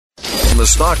From the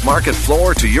stock market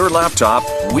floor to your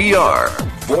laptop, we are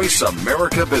Voice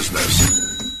America Business.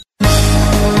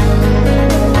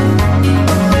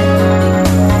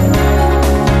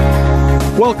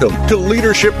 Welcome to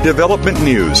Leadership Development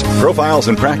News, profiles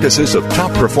and practices of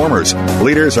top performers.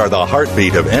 Leaders are the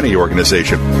heartbeat of any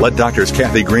organization. Let Drs.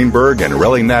 Kathy Greenberg and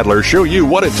Relly Nadler show you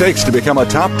what it takes to become a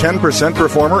top 10%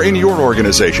 performer in your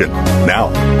organization. Now,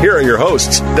 here are your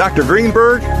hosts, Dr.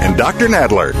 Greenberg and Dr.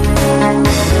 Nadler.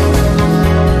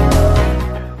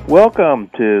 Welcome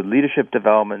to Leadership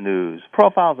Development News,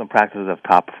 profiles and practices of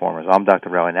top performers. I'm Dr.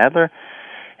 Relly Nadler,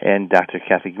 and Dr.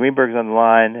 Kathy Greenberg is on the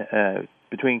line.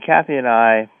 Between Kathy and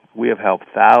I, we have helped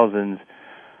thousands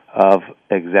of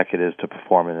executives to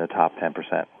perform in the top 10%.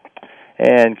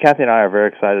 And Kathy and I are very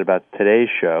excited about today's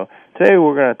show. Today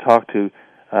we're going to talk to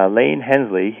Lane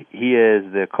Hensley. He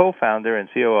is the co-founder and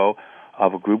COO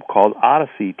of a group called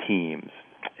Odyssey Teams.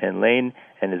 And Lane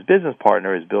and his business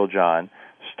partner is Bill John,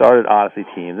 started Odyssey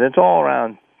Teams. And it's all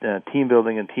around team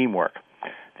building and teamwork.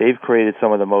 They've created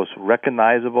some of the most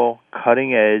recognizable,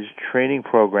 cutting-edge training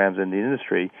programs in the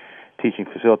industry, teaching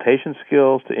facilitation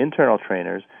skills to internal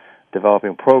trainers,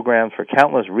 developing programs for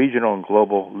countless regional and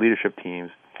global leadership teams,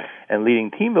 and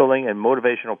leading team building and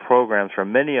motivational programs for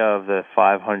many of the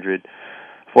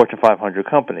Fortune 500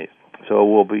 companies. So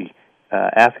we'll be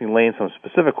asking Lane some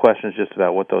specific questions just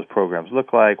about what those programs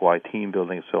look like, why team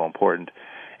building is so important.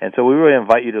 And so we really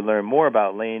invite you to learn more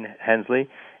about Lane Hensley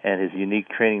and his unique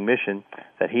training mission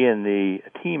that he and the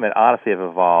team at Odyssey have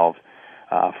evolved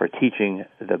for teaching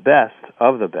the best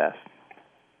of the best.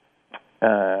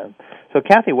 So,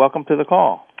 Kathy, welcome to the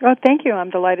call. Oh, thank you.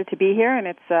 I'm delighted to be here, and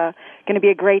it's going to be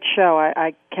a great show.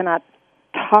 I cannot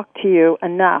talk to you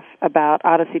enough about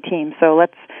Odyssey Teams, so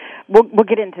we'll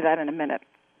get into that in a minute.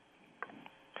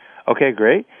 Okay,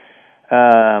 great.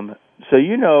 So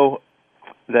you know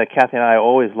that Kathy and I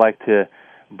always like to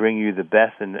bring you the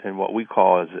best in what we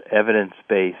call as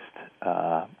evidence-based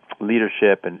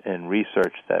leadership and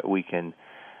research that we can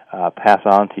pass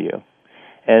on to you.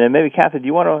 And then maybe, Kathy, do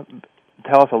you want to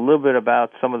tell us a little bit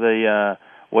about some of the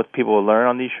what people will learn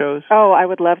on these shows? Oh, I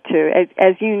would love to.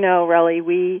 As you know, Relly,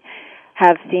 we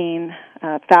have seen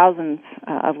thousands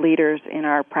of leaders in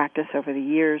our practice over the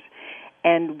years,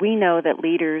 and we know that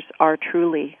leaders are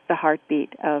truly the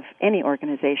heartbeat of any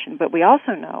organization. But we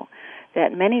also know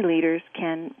that many leaders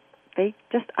they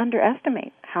just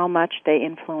underestimate how much they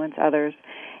influence others,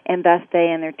 and thus they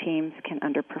and their teams can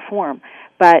underperform.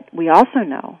 But we also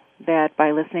know that by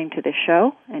listening to this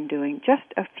show and doing just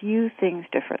a few things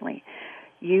differently,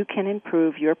 you can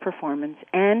improve your performance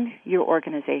and your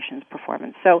organization's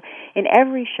performance. So in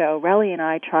every show, Relly and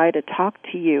I try to talk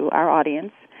to you, our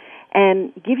audience,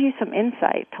 and give you some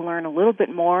insight to learn a little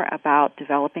bit more about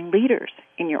developing leaders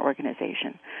in your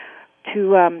organization,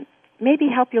 to maybe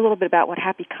help you a little bit about what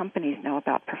happy companies know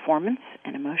about performance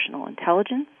and emotional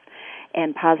intelligence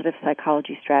and positive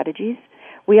psychology strategies.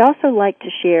 We also like to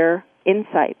share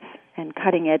insights and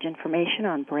cutting-edge information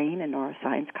on brain and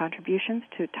neuroscience contributions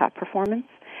to top performance,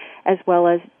 as well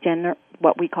as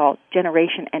what we call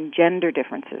generation and gender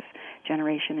differences.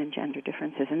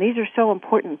 And these are so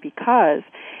important because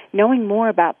knowing more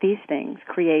about these things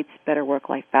creates better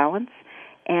work-life balance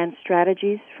and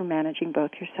strategies for managing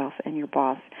both yourself and your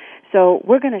boss. So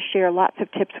we're going to share lots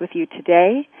of tips with you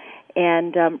today.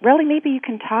 And Relly, maybe you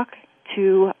can talk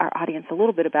to our audience a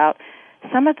little bit about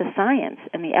some of the science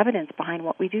and the evidence behind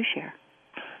what we do share.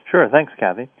 Sure. Thanks,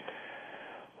 Kathy.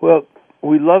 Well,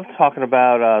 we love talking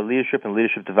about leadership and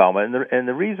leadership development, and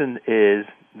the reason is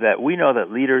that we know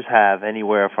that leaders have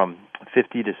anywhere from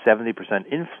 50 to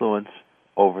 70% influence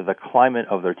over the climate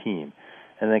of their team.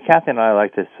 And then Kathy and I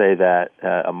like to say that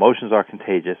emotions are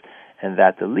contagious, and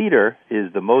that the leader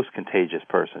is the most contagious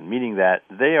person, meaning that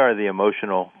they are the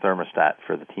emotional thermostat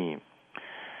for the team.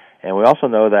 And we also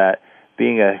know that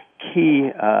being a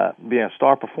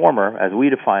star performer, as we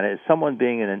define it, is someone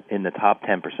being in the top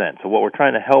 10%. So what we're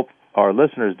trying to help our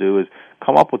listeners do is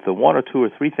come up with the one or two or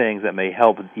three things that may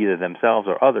help either themselves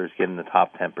or others get in the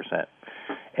top 10%.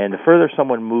 And the further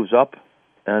someone moves up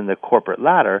in the corporate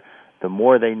ladder, the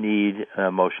more they need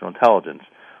emotional intelligence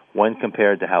when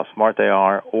compared to how smart they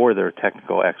are or their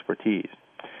technical expertise.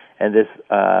 And this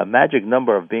magic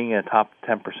number of being in the top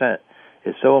 10%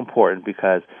 is so important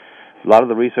because a lot of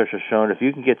the research has shown if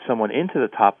you can get someone into the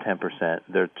top 10%,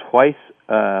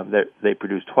 they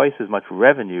produce twice as much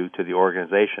revenue to the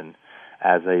organization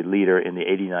as a leader in the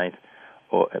 89th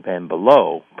and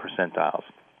below percentiles.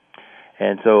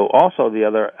 And so also the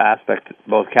other aspect,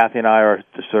 both Kathy and I are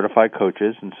certified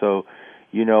coaches, and so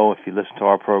you know if you listen to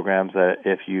our programs that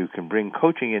if you can bring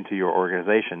coaching into your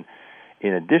organization,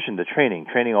 in addition to training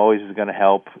always is going to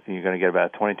help. You're going to get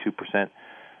about a 22%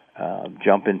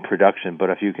 jump in production, but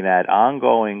if you can add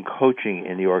ongoing coaching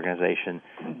in the organization,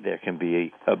 there can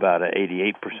be about an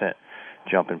 88%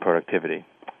 jump in productivity.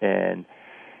 And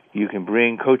you can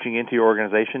bring coaching into your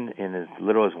organization in as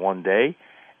little as 1 day,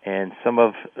 and some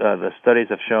of the studies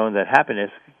have shown that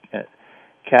happiness,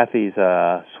 Kathy's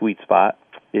sweet spot,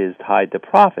 is tied to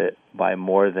profit by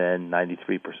more than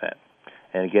 93%.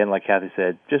 And again, like Kathy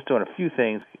said, just doing a few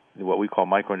things, what we call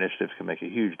micro-initiatives, can make a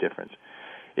huge difference.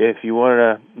 If you want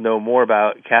to know more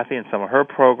about Kathy and some of her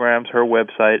programs, her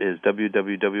website is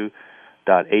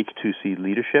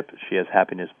www.h2cleadership. She has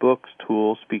happiness books,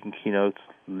 tools, speaking keynotes,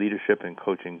 leadership and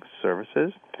coaching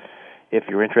services. If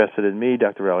you're interested in me,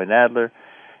 Dr. Relly Nadler,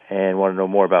 and want to know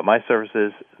more about my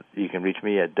services, you can reach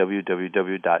me at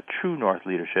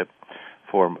www.truenorthleadership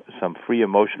for some free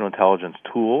emotional intelligence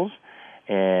tools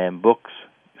and books,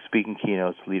 speaking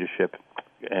keynotes, leadership,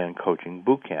 and coaching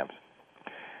boot camps.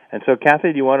 And so,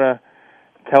 Kathy, do you want to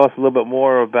tell us a little bit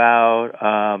more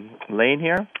about Lane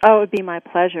here? Oh, it would be my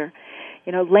pleasure.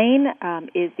 You know, Lane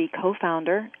is the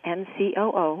co-founder and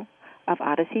COO of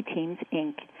Odyssey Teams,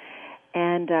 Inc.,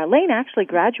 and Lane actually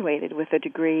graduated with a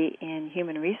degree in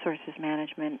Human Resources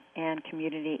Management and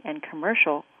Community and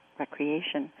Commercial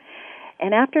Recreation.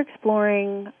 And after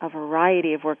exploring a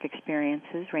variety of work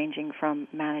experiences ranging from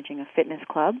managing a fitness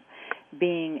club,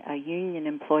 being a union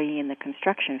employee in the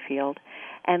construction field,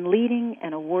 and leading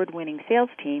an award-winning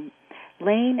sales team,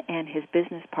 Lane and his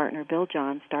business partner Bill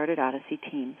John started Odyssey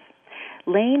Teams.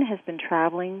 Lane has been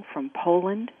traveling from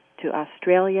Poland to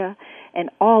Australia and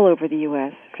all over the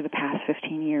U.S. for the past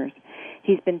 15 years.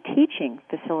 He's been teaching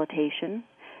facilitation,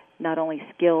 not only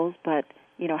skills, but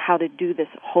how to do this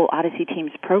whole Odyssey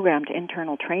Teams program to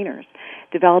internal trainers,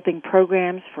 developing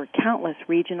programs for countless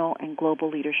regional and global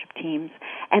leadership teams,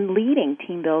 and leading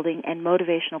team building and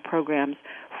motivational programs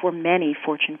for many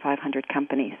Fortune 500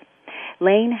 companies.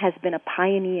 Lane has been a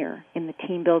pioneer in the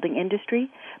team building industry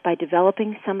by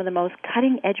developing some of the most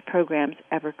cutting-edge programs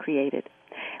ever created.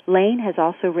 Lane has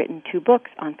also written 2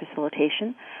 books on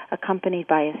facilitation, accompanied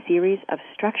by a series of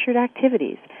structured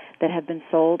activities that have been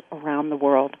sold around the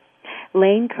world.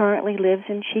 Lane currently lives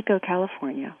in Chico,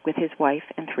 California, with his wife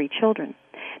and 3 children.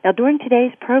 Now, during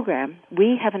today's program,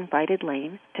 we have invited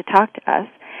Lane to talk to us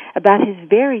about his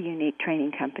very unique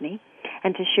training company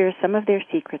and to share some of their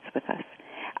secrets with us.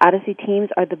 Odyssey Teams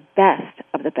are the best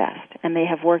of the best, and they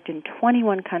have worked in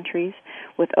 21 countries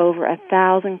with over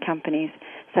 1,000 companies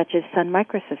such as Sun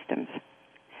Microsystems,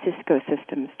 Cisco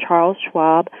Systems, Charles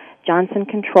Schwab, Johnson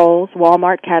Controls,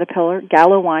 Walmart, Caterpillar,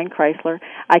 Gallo Wine, Chrysler.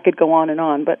 I could go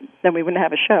on, but then we wouldn't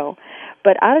have a show.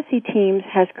 But Odyssey Teams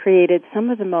has created some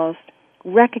of the most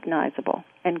recognizable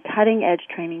and cutting-edge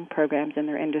training programs in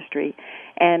their industry.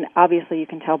 And obviously you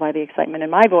can tell by the excitement in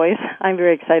my voice, I'm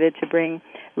very excited to bring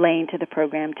Lane to the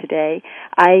program today.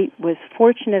 I was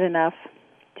fortunate enough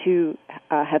to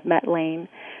have met Lane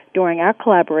during our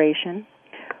collaboration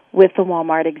with the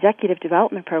Walmart Executive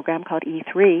Development Program called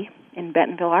E3 in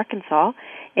Bentonville, Arkansas,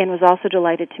 and was also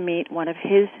delighted to meet one of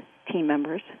his team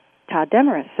members, Todd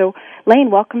Demarest. So,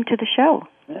 Lane, welcome to the show.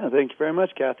 Yeah, thank you very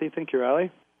much, Kathy. Thank you,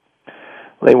 Riley.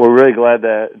 Lane, we're really glad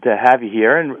to have you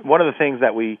here. And one of the things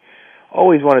that we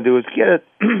always want to do is get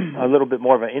a little bit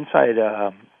more of an inside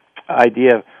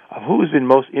idea of who's been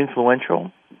most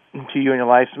influential to you in your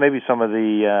life. So maybe some of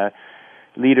the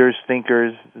leaders,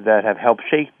 thinkers that have helped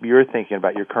shape your thinking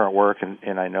about your current work and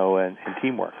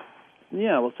teamwork.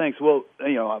 Yeah, well, thanks. Well,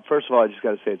 first of all, I just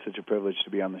got to say it's such a privilege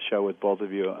to be on the show with both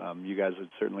of you. You guys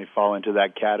would certainly fall into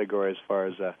that category as far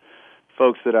as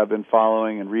folks that I've been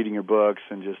following and reading your books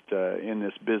and just in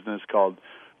this business called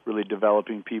really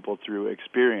developing people through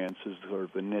experience is sort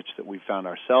of the niche that we found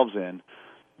ourselves in.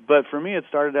 But for me, it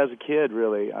started as a kid,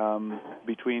 really,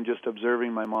 between just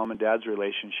observing my mom and dad's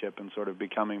relationship and sort of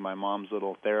becoming my mom's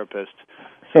little therapist,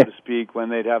 so to speak, when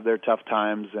they'd have their tough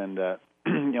times. And,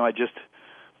 I just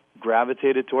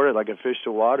gravitated toward it like a fish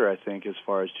to water, I think, as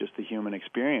far as just the human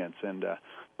experience. And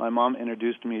my mom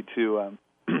introduced me to a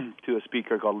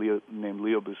speaker named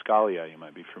Leo Buscaglia. You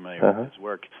might be familiar with his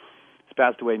work. He's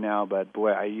passed away now, but,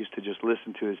 boy, I used to just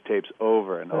listen to his tapes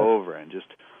over and over and just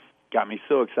got me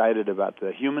so excited about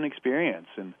the human experience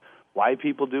and why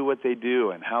people do what they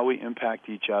do and how we impact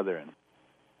each other.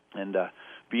 And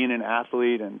being an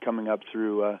athlete and coming up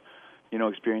through,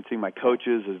 experiencing my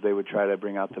coaches as they would try to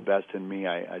bring out the best in me,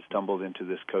 I stumbled into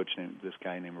this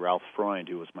guy named Ralph Freund,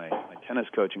 who was my tennis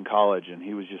coach in college, and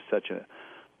he was just such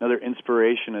another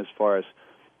inspiration as far as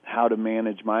how to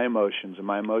manage my emotions and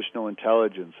my emotional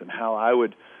intelligence and how I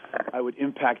would I would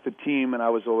impact the team, and I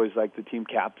was always like the team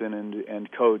captain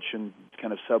and coach and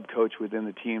kind of sub-coach within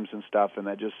the teams and stuff, and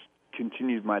that just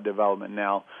continued my development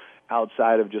now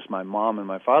outside of just my mom and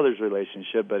my father's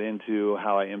relationship, but into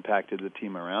how I impacted the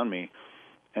team around me.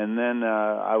 And then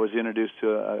I was introduced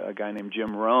to a guy named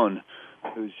Jim Rohn,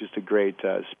 who's just a great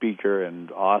speaker and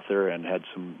author, and had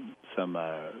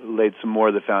laid some more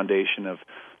of the foundation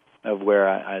of where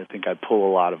I think I pull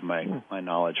a lot of my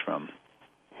knowledge from.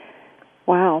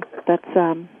 Wow,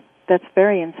 that's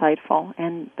very insightful,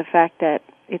 and the fact that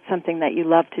it's something that you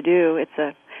love to do,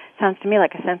 sounds to me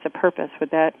like a sense of purpose.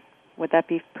 Would that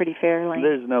be pretty fair, Lane?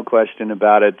 There's no question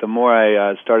about it. The more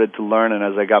I started to learn, and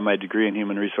as I got my degree in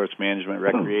human resource management,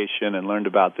 recreation, and learned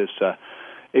about this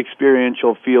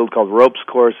experiential field called ropes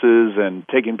courses and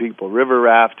taking people river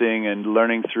rafting and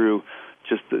learning through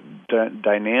just the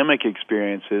dynamic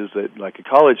experiences that like a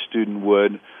college student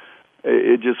would,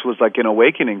 it just was like an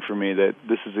awakening for me that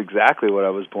this is exactly what I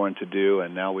was born to do,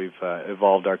 and now we've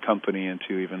evolved our company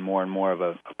into even more and more of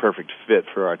a perfect fit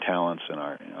for our talents and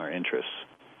our interests.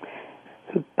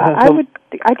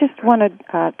 I just wanted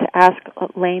to ask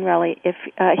Lane Relly if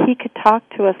he could talk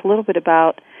to us a little bit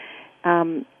about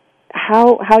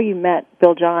how you met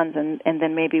Bill Johns, and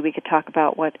then maybe we could talk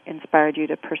about what inspired you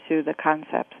to pursue the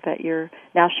concepts that you're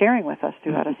now sharing with us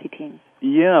through Odyssey Teams.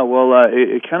 Yeah, well,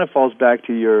 it kind of falls back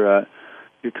to your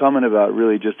comment about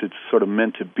really just it's sort of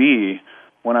meant to be.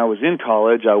 When I was in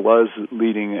college, I was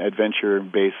leading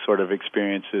adventure-based sort of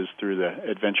experiences through the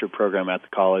adventure program at the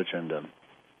college, and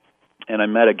I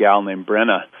met a gal named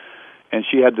Brenna, and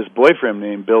she had this boyfriend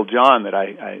named Bill John that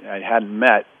I hadn't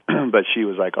met, but she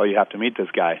was like, oh, you have to meet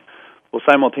this guy. Well,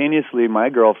 simultaneously, my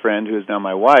girlfriend, who is now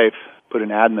my wife, put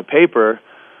an ad in the paper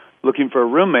looking for a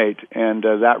roommate, and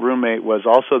that roommate was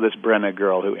also this Brenna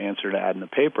girl who answered an ad in the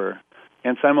paper.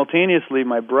 And simultaneously,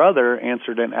 my brother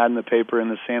answered an ad in the paper in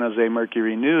the San Jose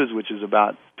Mercury News, which is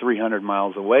about 300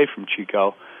 miles away from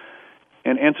Chico,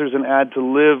 and answers an ad to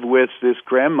live with this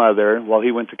grandmother while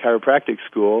he went to chiropractic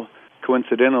school.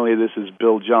 Coincidentally, this is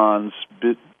Bill John's,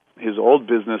 his old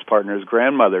business partner's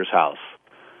grandmother's house.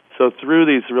 So through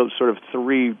these sort of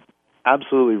three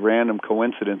absolutely random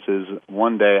coincidences,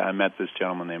 one day I met this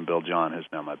gentleman named Bill John, who's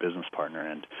now my business partner,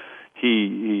 and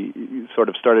he sort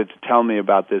of started to tell me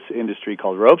about this industry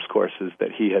called ropes courses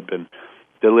that he had been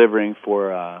delivering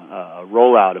for a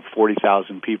rollout of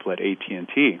 40,000 people at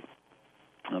AT&T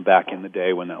back in the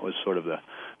day when that was sort of the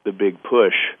big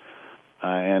push.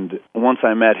 And once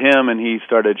I met him and he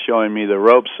started showing me the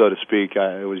ropes, so to speak,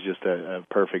 it was just a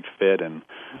perfect fit, and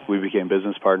we became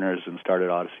business partners and started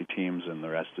Odyssey Teams, and the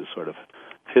rest is sort of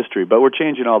history. But we're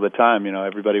changing all the time. You know,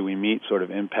 everybody we meet sort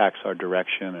of impacts our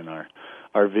direction and our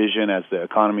vision as the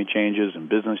economy changes and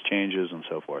business changes and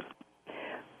so forth.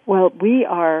 Well, we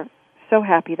are so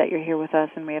happy that you're here with us,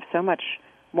 and we have so much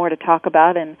more to talk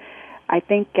about, and I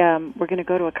think we're going to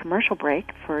go to a commercial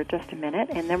break for just a minute,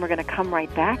 and then we're going to come right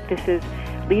back. This is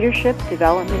Leadership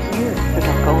Development News, so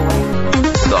don't go away.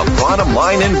 The bottom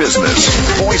line in business.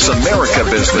 Voice America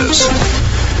Business.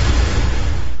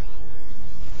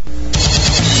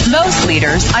 Most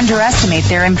leaders underestimate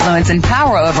their influence and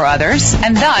power over others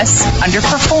and thus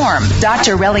underperform.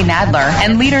 Dr. Relly Nadler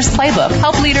and Leaders Playbook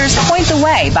help leaders point the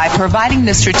way by providing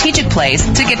the strategic plays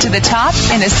to get to the top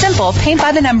in a simple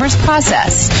paint-by-the-numbers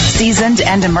process. Seasoned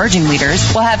and emerging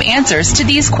leaders will have answers to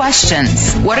these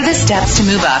questions. What are the steps to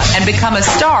move up and become a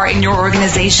star in your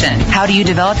organization? How do you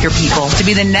develop your people to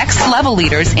be the next level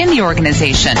leaders in the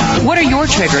organization? What are your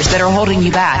triggers that are holding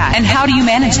you back, and how do you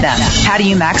manage them? How do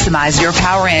you maximize your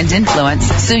power and influence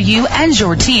so you and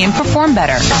your team perform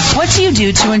better? What do you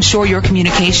do to ensure your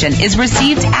communication is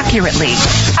received accurately?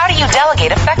 How do you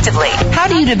delegate effectively? How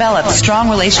do you develop strong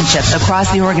relationships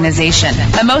across the organization?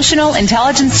 Emotional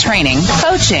intelligence training,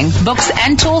 coaching, books,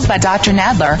 and tools by Dr.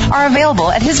 Nadler are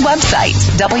available at his website,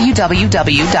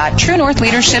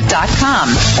 www.truenorthleadership.com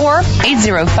or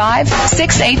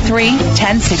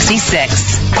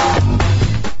 805-683-1066.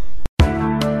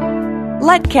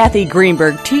 Let Kathy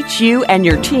Greenberg teach you and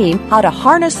your team how to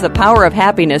harness the power of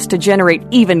happiness to generate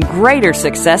even greater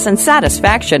success and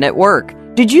satisfaction at work.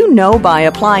 Did you know by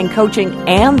applying coaching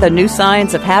and the new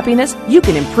science of happiness, you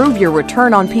can improve your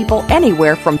return on people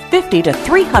anywhere from 50 to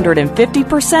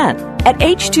 350%? At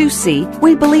H2C,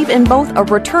 we believe in both a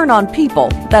return on people,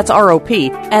 that's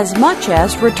ROP, as much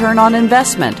as return on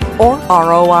investment, or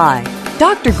ROI.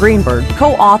 Dr. Greenberg,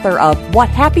 co-author of What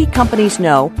Happy Companies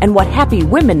Know and What Happy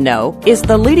Women Know, is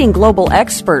the leading global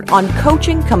expert on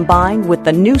coaching combined with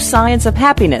the new science of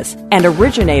happiness and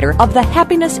originator of the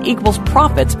Happiness Equals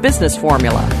Profits business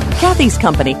formula. Kathy's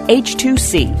company,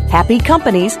 H2C, Happy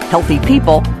Companies, Healthy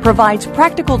People, provides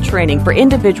practical training for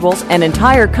individuals and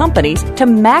entire companies to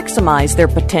maximize their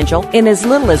potential in as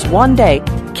little as 1 day.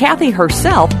 Kathy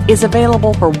herself is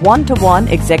available for one-to-one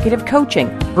executive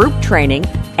coaching, group training,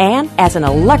 and as an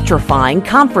electrifying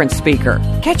conference speaker.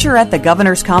 Catch her at the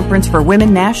Governor's Conference for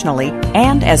Women nationally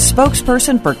and as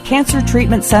spokesperson for Cancer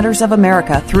Treatment Centers of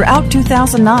America throughout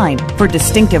 2009 for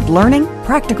distinctive learning,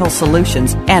 practical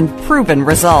solutions, and proven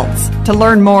results. To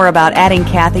learn more about adding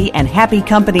Kathy and Happy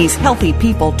Companies' Healthy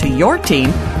People to your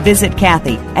team, visit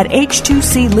Kathy at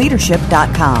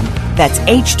h2cleadership.com. That's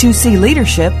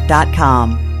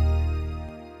h2cleadership.com.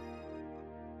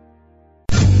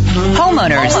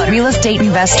 Homeowners, real estate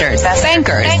investors,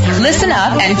 bankers, listen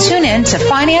up and tune in to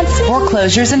Finance,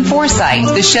 Foreclosures, and Foresight,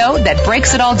 the show that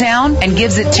breaks it all down and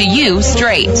gives it to you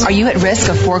straight. Are you at risk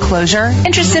of foreclosure?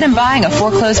 Interested in buying a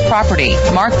foreclosed property?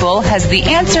 Mark Bull has the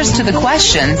answers to the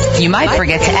questions you might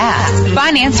forget to ask.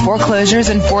 Finance, Foreclosures,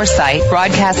 and Foresight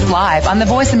broadcasts live on the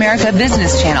Voice America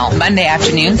Business Channel, Monday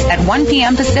afternoons at 1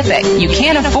 p.m. Pacific. You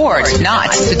can't afford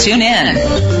not to tune in.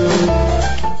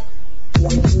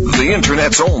 The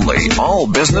Internet's only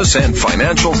all-business and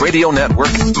financial radio network,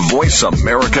 Voice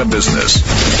America Business.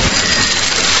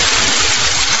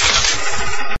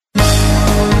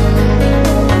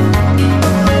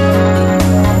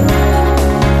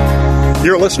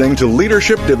 You're listening to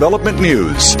Leadership Development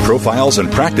News, profiles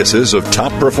and practices of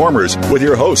top performers with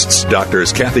your hosts,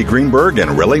 Drs. Kathy Greenberg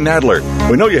and Relly Nadler.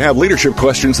 We know you have leadership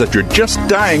questions that you're just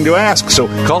dying to ask, so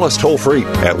call us toll-free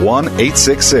at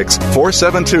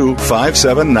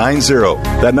 1-866-472-5790.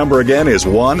 That number again is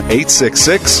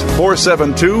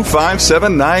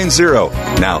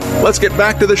 1-866-472-5790. Now, let's get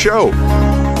back to the show.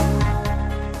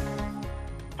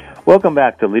 Welcome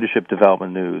back to Leadership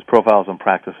Development News, profiles and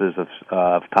practices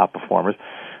of top performers.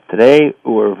 Today,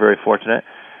 we're very fortunate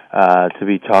to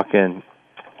be talking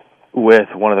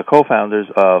with one of the co-founders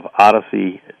of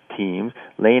Odyssey Teams,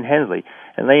 Lane Hensley.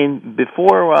 And Lane,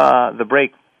 before the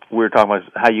break, we were talking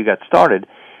about how you got started.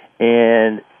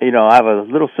 And, you know, I have a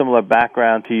little similar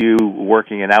background to you,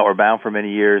 working in Outward Bound for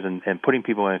many years and putting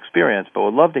people in experience, but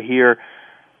would love to hear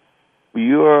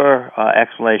your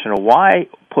explanation of why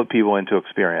put people into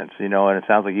experience, you know, and it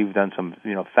sounds like you've done some,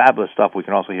 you know, fabulous stuff. We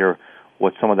can also hear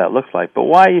what some of that looks like. But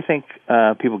why do you think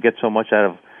people get so much out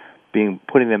of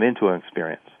putting them into an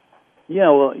experience? Yeah,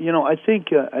 well, you know, I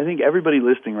think everybody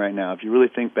listening right now, if you really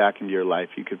think back into your life,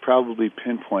 you could probably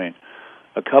pinpoint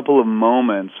a couple of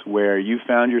moments where you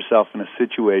found yourself in a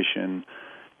situation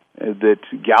that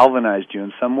galvanized you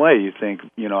in some way. You think,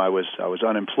 you know, I was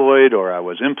unemployed, or I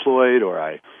was employed, or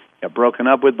I got broken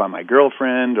up with by my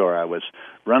girlfriend, or I was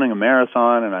running a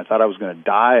marathon and I thought I was going to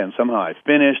die and somehow I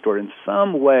finished, or in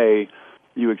some way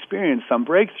you experienced some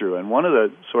breakthrough. And one of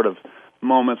the sort of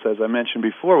moments, as I mentioned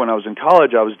before, when I was in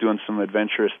college, I was doing some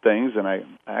adventurous things, and I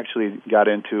actually got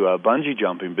into a bungee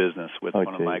jumping business with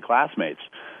one of my classmates.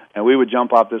 And we would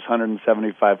jump off this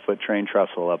 175-foot train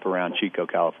trestle up around Chico,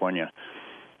 California.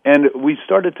 And we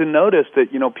started to notice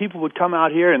that, you know, people would come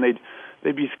out here and they'd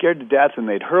be scared to death, and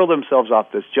they'd hurl themselves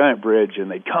off this giant bridge,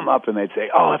 and they'd come up and they'd say,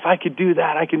 oh, if I could do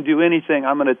that, I can do anything.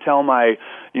 I'm going to tell my,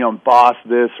 you know, boss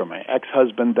this, or my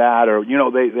ex-husband that, or, you know,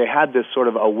 they had this sort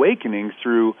of awakening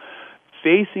through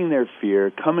facing their fear,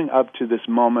 coming up to this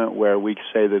moment where we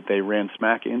say that they ran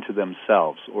smack into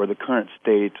themselves, or the current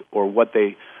state, or what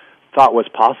they thought was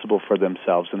possible for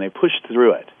themselves, and they pushed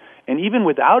through it. And even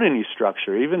without any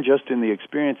structure, even just in the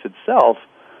experience itself,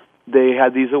 they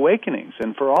had these awakenings.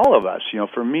 And for all of us, you know,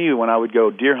 for me, when I would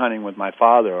go deer hunting with my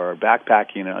father or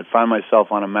backpacking, I'd find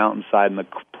myself on a mountainside in the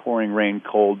pouring rain,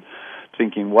 cold,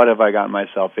 thinking, what have I gotten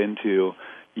myself into?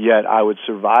 Yet I would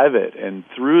survive it, and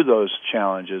through those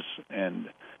challenges, and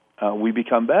we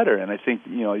become better. And I think,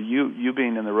 you know, you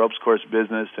being in the ropes course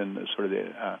business and sort of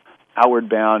the Outward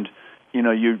Bound, you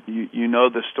know, you know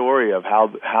the story of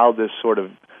how this sort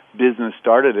of business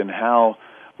started, and how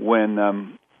when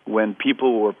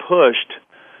people were pushed,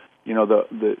 you know,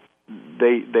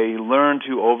 they learned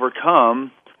to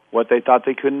overcome what they thought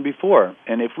they couldn't before.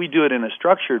 And if we do it in a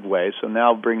structured way, so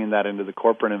now bringing that into the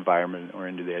corporate environment or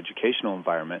into the educational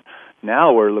environment,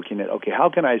 now we're looking at, okay, how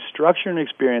can I structure an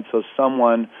experience so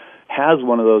someone has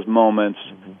one of those moments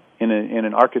in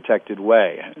an architected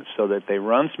way, so that they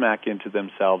run smack into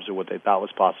themselves or what they thought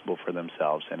was possible for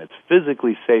themselves, and it's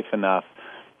physically safe enough,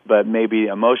 but maybe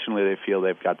emotionally they feel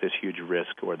they've got this huge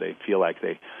risk, or they feel like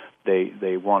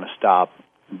they want to stop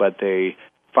but they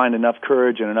find enough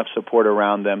courage and enough support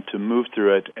around them to move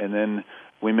through it, and then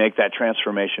we make that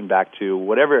transformation back to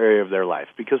whatever area of their life.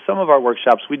 Because some of our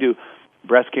workshops, we do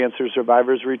breast cancer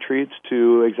survivors retreats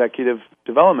to executive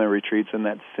development retreats, and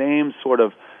that same sort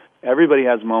of, everybody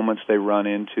has moments they run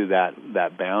into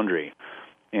that boundary.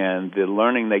 And the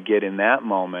learning they get in that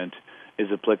moment is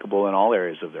applicable in all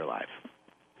areas of their life.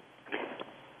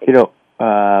 You know,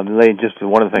 Lane, just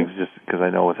one of the things, just because I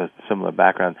know with a similar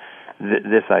background,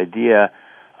 this idea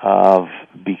of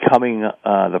becoming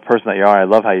the person that you are. I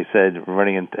love how you said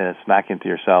running and smack into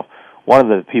yourself. One of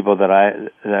the people that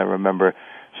I remember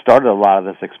started a lot of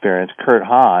this experience, Kurt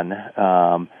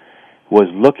Hahn, was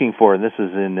looking for, and this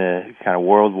is in the kind of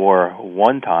World War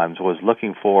I times, was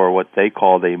looking for what they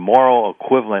called a moral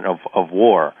equivalent of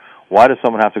war. Why does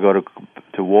someone have to go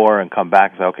to war and come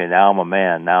back and say, okay, now I'm a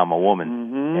man, now I'm a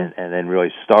woman, and then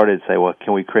really started to say, well,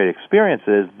 can we create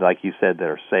experiences, like you said, that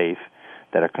are safe,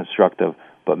 that are constructive,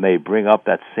 but may bring up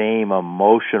that same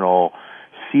emotional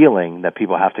ceiling that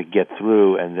people have to get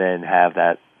through and then have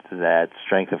that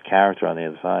strength of character on the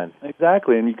other side.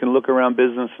 Exactly, and you can look around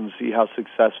business and see how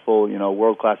successful,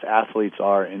 world-class athletes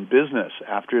are in business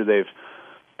after they've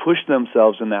pushed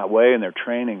themselves in that way in their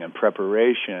training and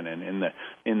preparation and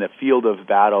in the field of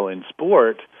battle in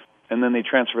sport, and then they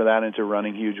transfer that into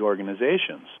running huge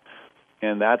organizations.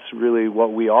 And that's really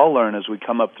what we all learn as we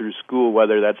come up through school,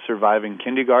 whether that's surviving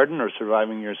kindergarten or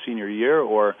surviving your senior year,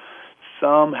 or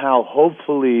somehow,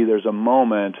 hopefully, there's a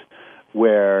moment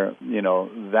where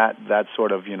that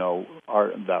sort of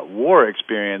that war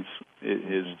experience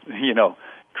is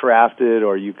crafted,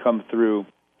 or you come through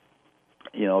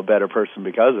a better person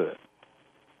because of it.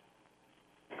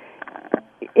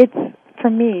 It's, for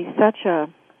me, such a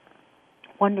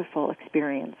wonderful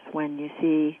experience when you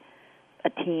see a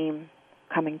team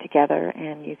coming together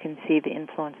and you can see the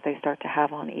influence they start to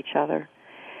have on each other.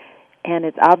 And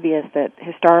it's obvious that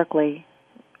historically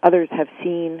others have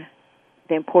seen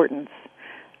the importance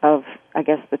of, I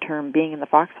guess, the term being in the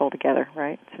foxhole together,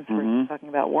 right, since we're talking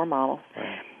about war models.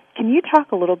 Right. Can you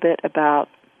talk a little bit about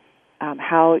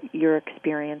how your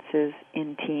experiences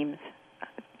in teams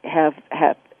have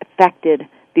affected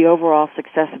the overall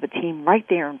success of a team right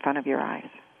there in front of your eyes?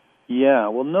 Yeah,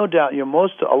 well, no doubt.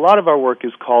 A lot of our work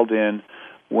is called in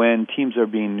when teams are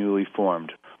being newly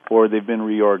formed or they've been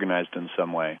reorganized in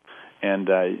some way. And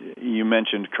you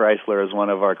mentioned Chrysler as one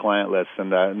of our client lists, and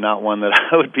not one that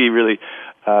I would be really,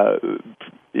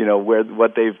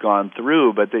 what they've gone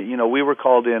through. But we were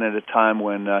called in at a time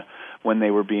when they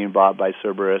were being bought by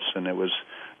Cerberus, and there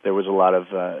was a lot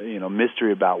of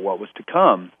mystery about what was to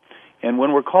come. And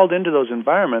when we're called into those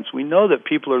environments, we know that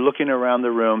people are looking around the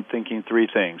room thinking three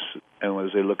things. And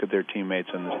as they look at their teammates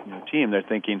and this new team, they're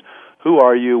thinking, who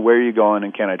are you, where are you going,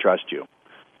 and can I trust you?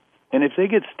 And if they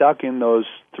get stuck in those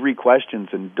three questions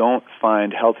and don't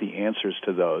find healthy answers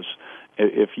to those,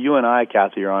 if you and I,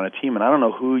 Kathy, are on a team, and I don't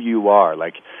know who you are,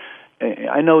 like,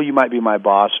 I know you might be my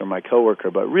boss or my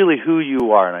coworker, but really who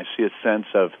you are, and I see a sense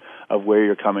of where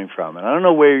you're coming from, and I don't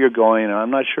know where you're going, and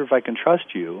I'm not sure if I can trust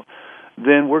you,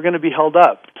 then we're going to be held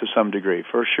up to some degree,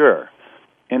 for sure.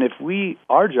 And if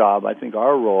our job, I think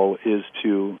our role is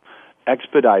to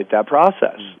expedite that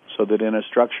process so that in a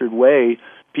structured way,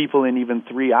 people in even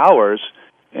 3 hours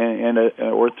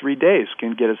or 3 days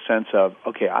can get a sense of,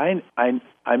 okay,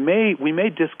 we may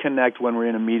disconnect when we're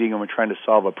in a meeting and we're trying to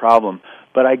solve a problem,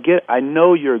 but I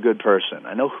know you're a good person.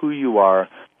 I know who you are.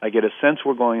 I get a sense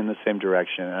we're going in the same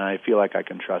direction, and I feel like I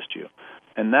can trust you.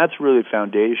 And that's really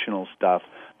foundational stuff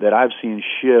that I've seen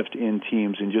shift in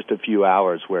teams in just a few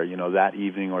hours where, that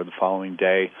evening or the following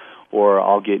day, or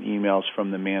I'll get emails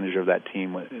from the manager of that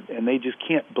team, and they just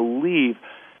can't believe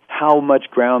how much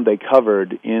ground they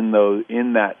covered in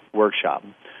that workshop,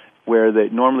 where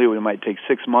normally it might take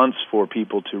 6 months for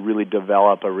people to really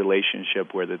develop a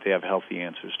relationship where that they have healthy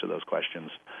answers to those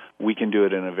questions. We can do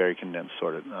it in a very condensed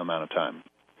sort of amount of time.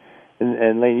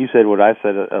 And Lane, you said what I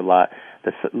said a lot.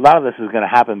 A lot of this is going to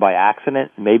happen by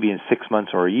accident, maybe in 6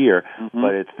 months or a year,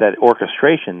 but it's that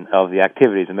orchestration of the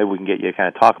activities, and maybe we can get you to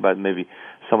kind of talk about maybe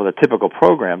some of the typical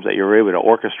programs that you're able to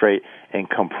orchestrate and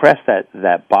compress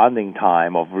that bonding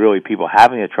time of really people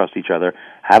having to trust each other,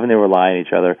 having to rely on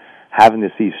each other, having to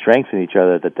see strengths in each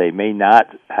other that they may not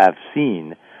have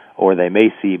seen or they may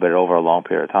see but over a long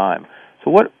period of time.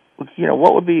 So what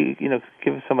would be,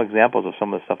 give us some examples of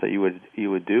some of the stuff that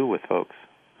you would do with folks?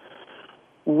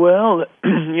 Well,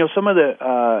 some of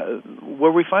the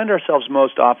where we find ourselves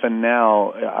most often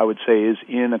now, I would say, is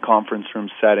in a conference room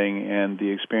setting, and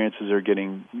the experiences are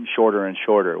getting shorter and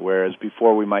shorter. Whereas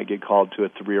before, we might get called to a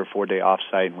 3 or 4 day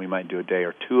offsite, and we might do a day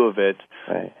or two of it.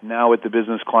 Right. Now, with the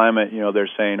business climate, they're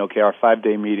saying, okay, our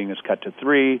 5-day meeting is cut to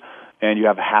 3, and you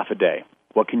have a half a day.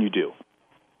 What can you do?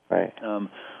 Right.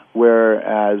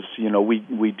 Whereas,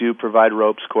 we do provide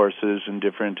ropes courses and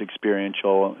different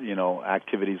experiential,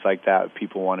 activities like that.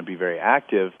 People want to be very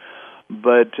active.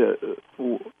 But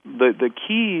the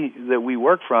key that we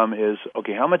work from is,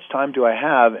 okay, how much time do I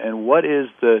have, and what is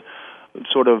the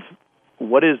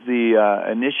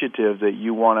initiative that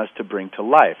you want us to bring to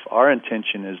life? Our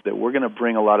intention is that we're going to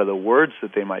bring a lot of the words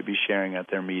that they might be sharing at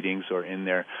their meetings or in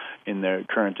their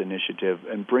current initiative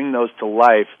and bring those to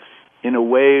life in a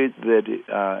way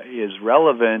that is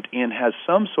relevant and has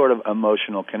some sort of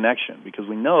emotional connection, because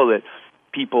we know that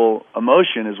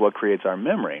emotion is what creates our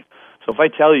memory. So if I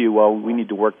tell you, well, we need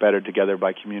to work better together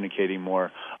by communicating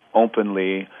more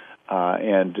openly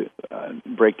and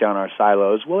break down our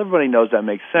silos, well, everybody knows that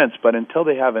makes sense, but until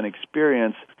they have an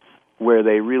experience where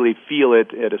they really feel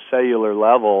it at a cellular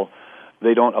level,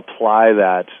 they don't apply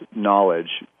that knowledge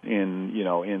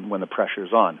in when the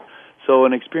pressure's on. So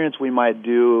an experience we might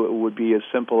do would be as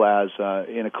simple as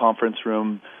in a conference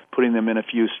room, putting them in a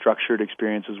few structured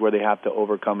experiences where they have to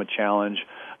overcome a challenge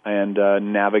and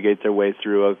navigate their way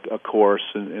through a course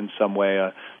in some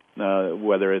way,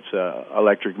 whether it's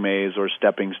electric maze or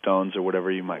stepping stones or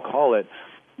whatever you might call it.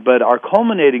 But our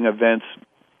culminating events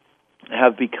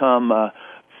have become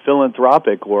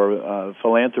philanthropic or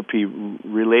philanthropy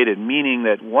related, meaning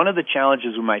that one of the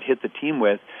challenges we might hit the team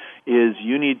with is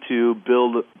you need to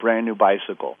build a brand new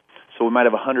bicycle. So we might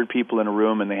have 100 people in a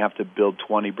room and they have to build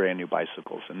 20 brand new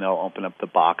bicycles, and they'll open up the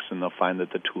box and they'll find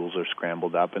that the tools are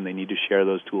scrambled up and they need to share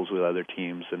those tools with other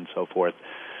teams and so forth.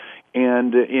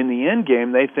 And in the end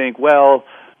game, they think, well,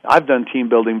 I've done team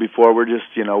building before. We're just,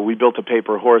 we built a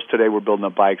paper horse. Today we're building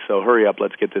a bike, so hurry up,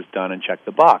 let's get this done and check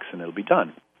the box and it'll be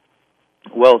done.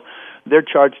 Well, they're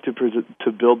charged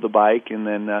to build the bike and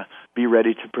then be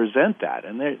ready to present that.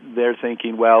 And they're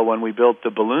thinking, well, when we built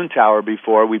the balloon tower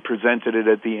before, we presented it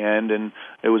at the end, and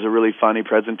it was a really funny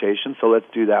presentation, so let's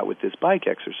do that with this bike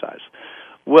exercise.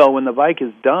 Well, when the bike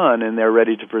is done and they're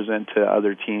ready to present to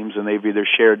other teams, and they've either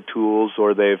shared tools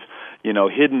or they've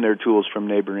hidden their tools from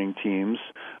neighboring teams,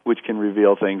 which can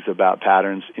reveal things about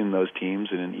patterns in those teams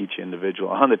and in each individual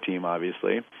on the team,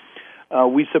 obviously.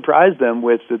 We surprise them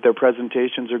with that their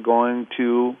presentations are going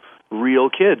to real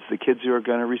kids, the kids who are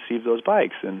going to receive those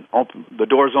bikes. And the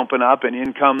doors open up, and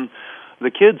in come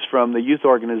the kids from the youth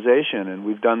organization. And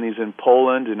we've done these in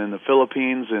Poland and in the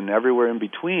Philippines and everywhere in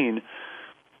between.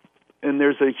 And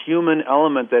there's a human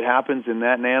element that happens in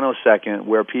that nanosecond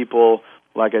where people,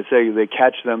 like I say, they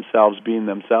catch themselves being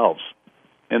themselves.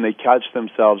 And they catch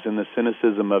themselves in the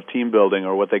cynicism of team building,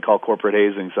 or what they call corporate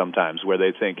hazing sometimes, where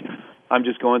they think, I'm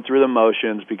just going through the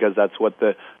motions because that's what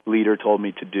the leader told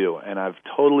me to do. And I've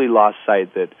totally lost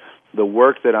sight that the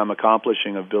work that I'm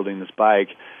accomplishing of building this bike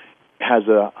has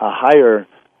a higher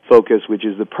focus, which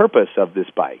is the purpose of this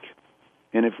bike.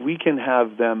 And if we can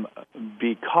have them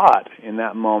be caught in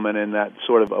that moment and that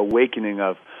sort of awakening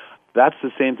of, that's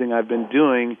the same thing I've been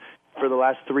doing for the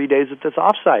last 3 days at this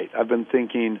offsite. I've been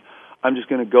thinking, I'm just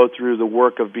going to go through the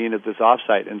work of being at this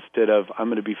offsite instead of I'm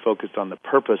going to be focused on the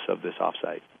purpose of this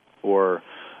offsite, or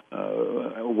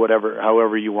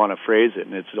however you want to phrase it,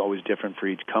 and it's always different for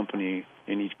each company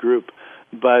in each group.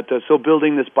 But so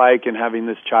building this bike and having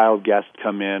this child guest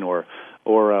come in, or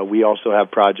we also have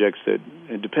projects that,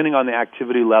 depending on the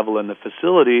activity level in the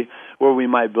facility, where we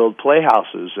might build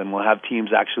playhouses, and we'll have teams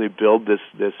actually build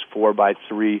this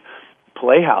 4x3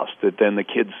 playhouse that then the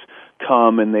kids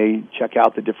come and they check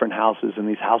out the different houses, and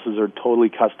these houses are totally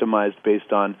customized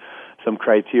based on some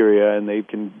criteria, and they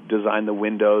can design the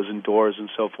windows and doors and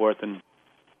so forth. And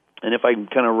if I can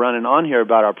kind of run it on here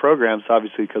about our programs,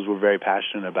 obviously because we're very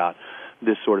passionate about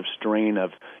this sort of strain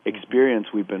of experience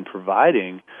we've been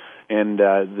providing, and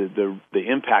the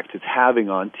impact it's having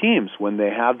on teams when they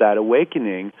have that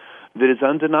awakening that is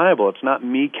undeniable. It's not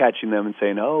me catching them and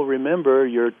saying, oh, remember,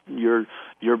 your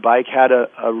bike had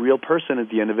a real person at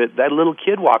the end of it. That little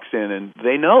kid walks in, and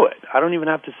they know it. I don't even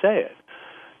have to say it.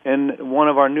 And one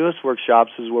of our newest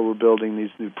workshops is where we're building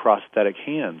these new prosthetic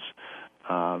hands.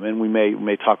 And we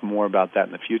may talk more about that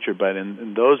in the future, but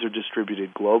and those are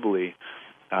distributed globally,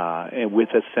 and with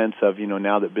a sense of,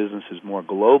 now that business is more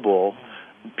global,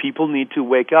 people need to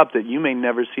wake up that you may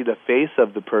never see the face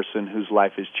of the person whose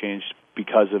life has changed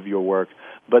because of your work,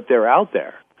 but they're out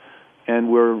there. And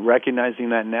we're recognizing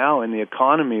that now in the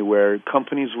economy where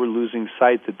companies were losing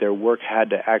sight that their work had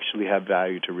to actually have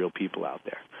value to real people out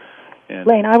there. And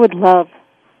Lane, I would love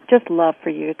for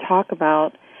you to talk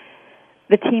about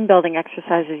the team-building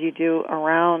exercises you do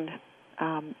around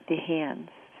the hands.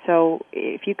 So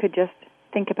if you could just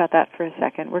think about that for a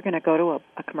second. We're going to go to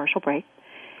a commercial break,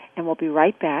 and we'll be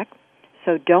right back.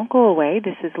 So don't go away.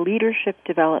 This is Leadership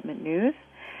Development News,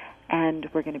 and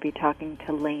we're going to be talking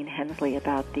to Lane Hensley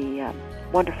about the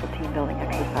wonderful team-building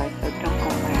exercise, so don't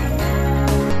go away.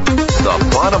 The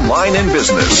bottom line in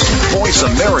business. Voice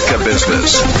America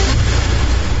Business.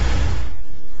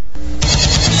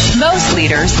 Most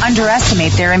leaders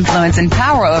underestimate their influence and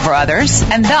power over others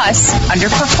and thus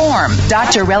underperform.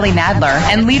 Dr. Relly Nadler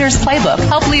and Leaders Playbook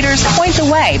help leaders point the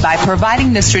way by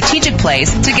providing the strategic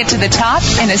plays to get to the top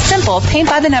in a simple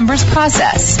paint-by-the-numbers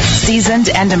process. Seasoned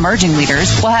and emerging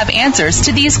leaders will have answers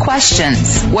to these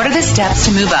questions. What are the steps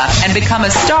to move up and become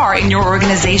a star in your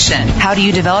organization? How do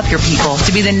you develop your people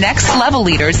to be the next level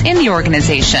leaders in the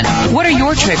organization? What are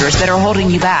your triggers that are holding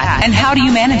you back, and how do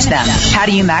you manage them? How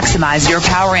do you maximize your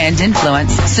power and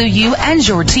influence so you and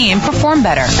your team perform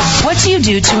better? What do you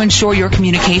do to ensure your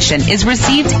communication is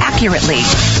received accurately?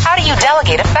 How do you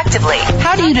delegate effectively?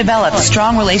 How do you develop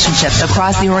strong relationships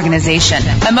across the organization?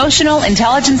 Emotional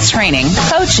intelligence training,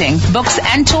 coaching, books,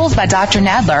 and tools by Dr.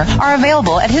 Nadler are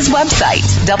available at his website,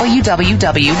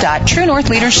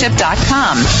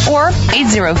 www.truenorthleadership.com or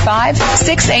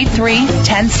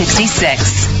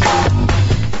 805-683-1066.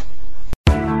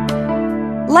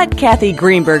 Let Kathy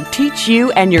Greenberg teach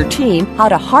you and your team how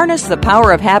to harness the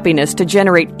power of happiness to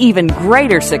generate even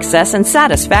greater success and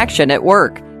satisfaction at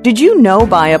work. Did you know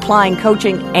by applying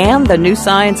coaching and the new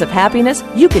science of happiness,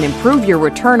 you can improve your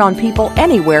return on people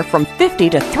anywhere from 50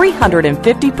 to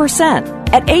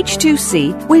 350%? At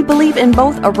H2C, we believe in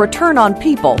both a return on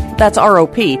people, that's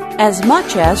ROP, as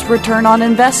much as return on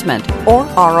investment, or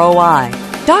ROI.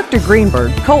 Dr.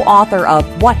 Greenberg, co-author of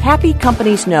What Happy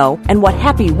Companies Know and What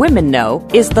Happy Women Know,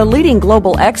 is the leading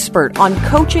global expert on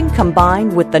coaching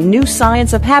combined with the new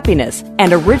science of happiness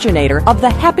and originator of the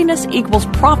Happiness Equals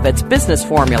Profits business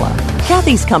formula.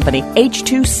 Kathy's company,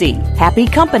 H2C, Happy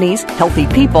Companies, Healthy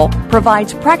People,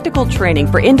 provides practical training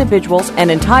for individuals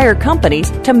and entire companies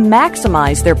to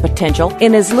maximize their potential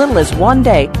in as little as 1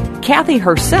 day. Kathy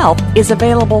herself is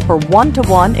available for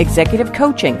one-to-one executive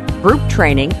coaching, group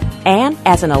training, and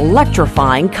as an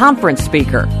electrifying conference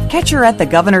speaker. Catch her at the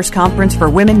Governor's Conference for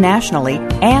Women nationally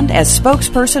and as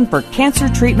spokesperson for Cancer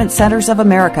Treatment Centers of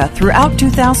America throughout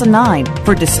 2009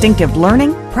 for distinctive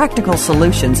learning, practical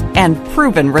solutions, and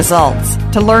proven results.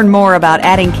 To learn more about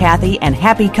adding Kathy and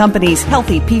Happy Companies'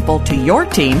 Healthy People to your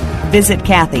team, visit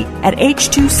Kathy at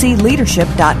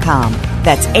h2cleadership.com.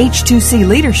 That's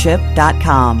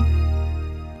h2cleadership.com.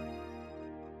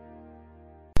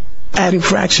 Adding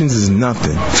fractions is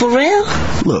nothing. For real?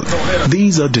 Look,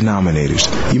 these are denominators.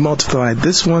 You multiply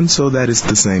this one so that it's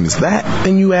the same as that,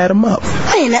 then you add them up.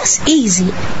 Man, that's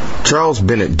easy. Charles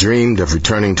Bennett dreamed of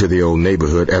returning to the old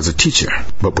neighborhood as a teacher,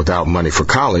 but without money for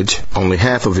college, only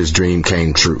half of his dream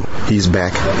came true. He's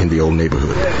back in the old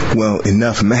neighborhood. Well,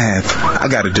 enough math. I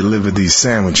gotta deliver these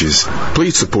sandwiches.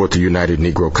 Please support the United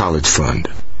Negro College Fund.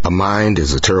 A mind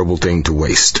is a terrible thing to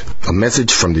waste. A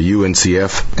message from the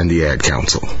UNCF and the Ad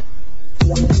Council.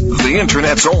 The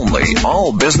Internet's only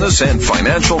all business and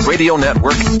financial radio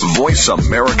network, Voice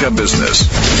America Business.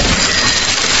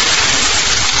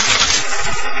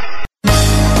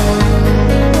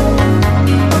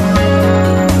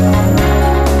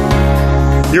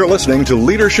 You're listening to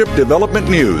Leadership Development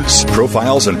News,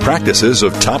 profiles and practices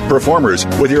of top performers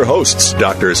with your hosts,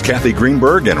 Drs. Kathy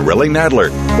Greenberg and Relly Nadler.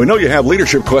 We know you have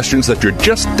leadership questions that you're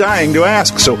just dying to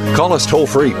ask, so call us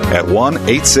toll-free at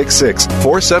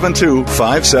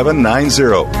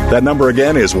 1-866-472-5790. That number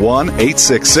again is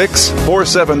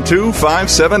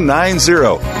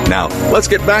 1-866-472-5790. Now, let's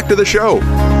get back to the show.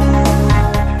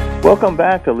 Welcome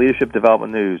back to Leadership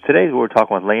Development News. Today we're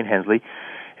talking with Lane Hensley,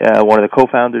 one of the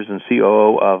co-founders and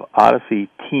COO of Odyssey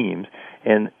Teams.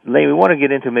 And, Lane, we want to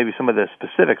get into maybe some of the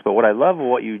specifics, but what I love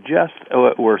what you just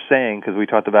were saying, because we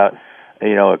talked about,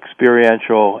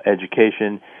 experiential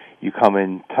education, you come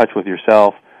in touch with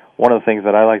yourself. One of the things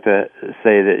that I like to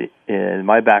say that in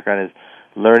my background is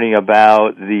learning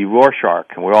about the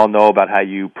Rorschach. And we all know about how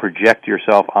you project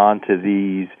yourself onto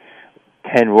these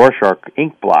 10 Rorschach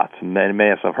ink blots. Many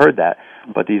of us have heard that.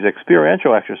 But these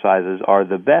experiential exercises are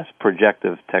the best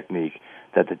projective technique,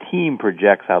 that the team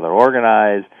projects how they're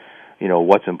organized,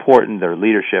 what's important, their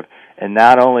leadership. And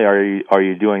not only are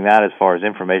you doing that as far as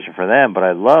information for them, but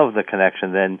I love the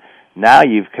connection then. Now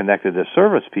you've connected the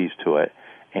service piece to it.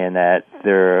 and that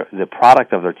the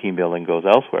product of their team building goes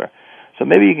elsewhere. So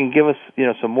maybe you can give us,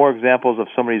 some more examples of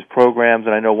some of these programs.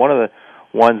 And I know one of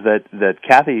the ones that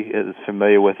Kathy is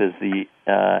familiar with is the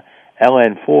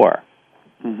LN4.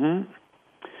 Mm-hmm.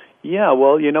 Yeah,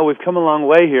 well, we've come a long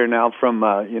way here now from,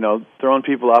 throwing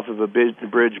people off of a bridge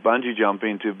bungee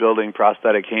jumping to building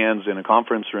prosthetic hands in a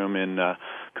conference room in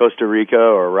Costa Rica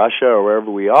or Russia or wherever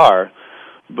we are.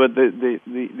 But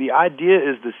the idea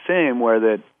is the same, where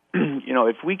that,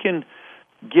 if we can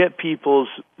get people's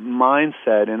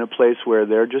mindset in a place where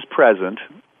they're just present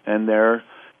and they're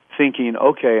thinking,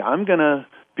 okay, I'm going to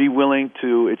be willing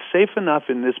to, it's safe enough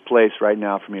in this place right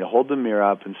now for me to hold the mirror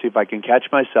up and see if I can catch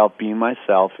myself being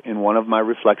myself in one of my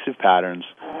reflexive patterns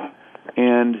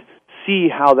and see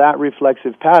how that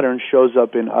reflexive pattern shows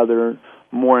up in other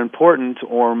more important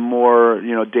or more,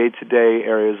 day-to-day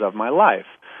areas of my life.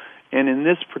 And in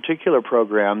this particular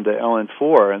program, the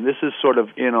LN4, and this is sort of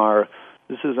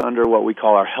this is under what we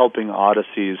call our Helping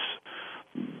Odysseys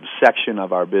section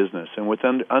of our business. And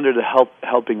under the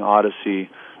Helping Odyssey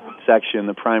section,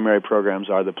 the primary programs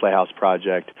are the Playhouse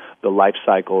Project, the Life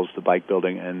Cycles, the bike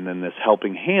building, and then this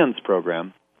Helping Hands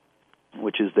program,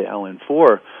 which is the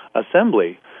LN4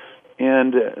 assembly.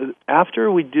 And after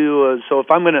we do, so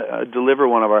if I'm going to deliver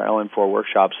one of our LN4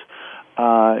 workshops,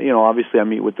 obviously I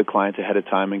meet with the client ahead of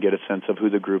time and get a sense of who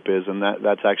the group is, and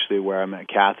that's actually where I met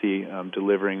Kathy,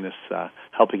 delivering this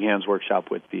Helping Hands workshop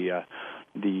with the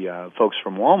folks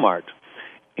from Walmart.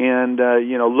 And,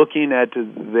 looking at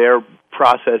their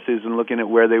processes and looking at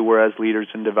where they were as leaders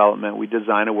in development, we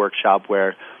design a workshop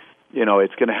where,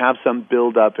 it's going to have some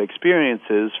build-up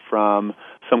experiences from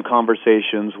some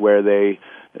conversations where they,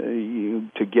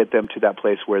 to get them to that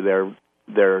place where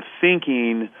they're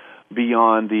thinking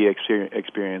beyond the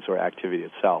experience or activity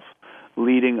itself,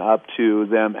 leading up to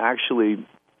them actually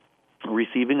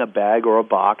receiving a bag or a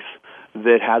box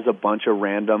that has a bunch of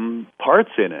random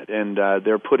parts in it, and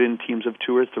they're put in teams of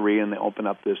 2 or 3, and they open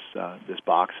up this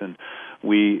box, and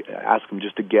we ask them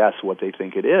just to guess what they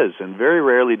think it is. And very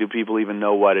rarely do people even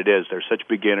know what it is. They're such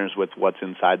beginners with what's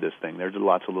inside this thing. There's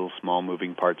lots of little small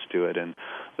moving parts to it, and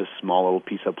this small little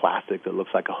piece of plastic that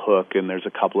looks like a hook, and there's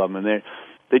a couple of them, and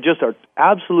they just are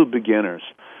absolute beginners.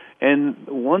 And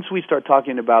once we start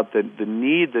talking about the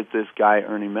need that this guy,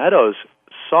 Ernie Meadows,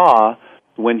 saw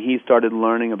when he started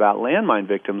learning about landmine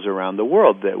victims around the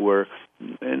world that were,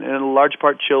 in a large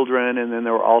part, children, and then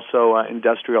there were also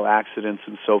industrial accidents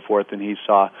and so forth, and he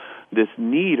saw this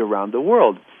need around the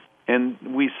world. And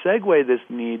we segue this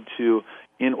need to,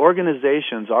 in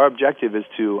organizations, our objective is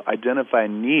to identify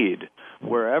need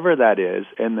wherever that is,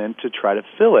 and then to try to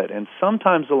fill it. And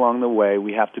sometimes along the way,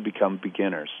 we have to become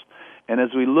beginners. And as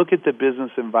we look at the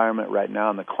business environment right now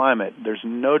and the climate, there's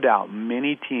no doubt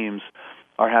many teams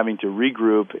are having to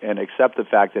regroup and accept the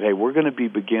fact that, hey, we're going to be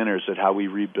beginners at how we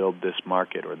rebuild this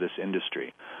market or this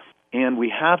industry. And we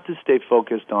have to stay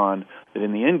focused on that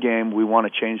in the end game, we want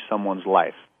to change someone's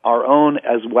life, our own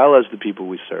as well as the people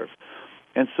we serve.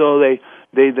 And so they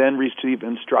then receive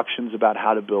instructions about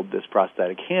how to build this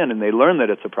prosthetic hand, and they learn that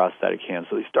it's a prosthetic hand.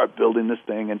 So they start building this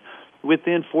thing, and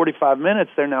within 45 minutes,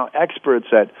 they're now experts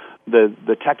at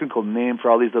the technical name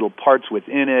for all these little parts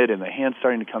within it, and the hand's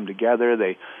starting to come together.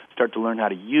 They start to learn how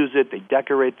to use it. They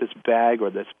decorate this bag or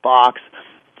this box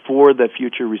for the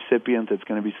future recipient that's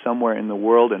going to be somewhere in the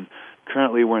world. And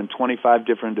currently we're in 25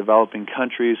 different developing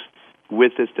countries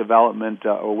with this development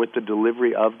or with the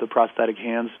delivery of the prosthetic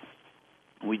hands.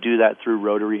 We do that through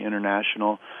Rotary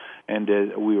International, and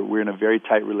we're in a very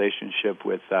tight relationship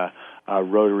with a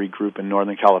Rotary group in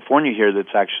Northern California here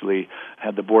that's actually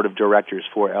had the board of directors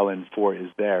for LN4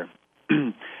 is there.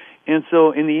 And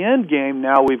so in the end game,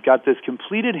 now we've got this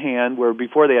completed hand where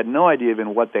before they had no idea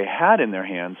even what they had in their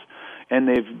hands, and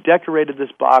they've decorated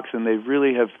this box, and they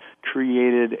really have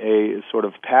created a sort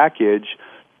of package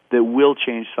that will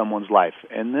change someone's life.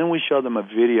 And then we show them a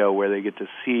video where they get to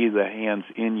see the hands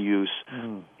in use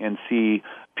and see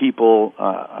people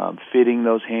fitting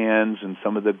those hands and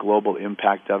some of the global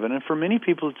impact of it. And for many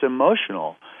people, it's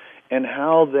emotional, and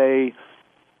how they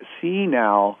see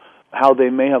now how they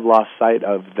may have lost sight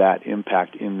of that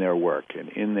impact in their work and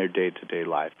in their day-to-day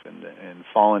life, and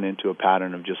fallen into a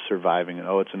pattern of just surviving, and,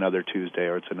 it's another Tuesday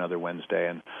or it's another Wednesday,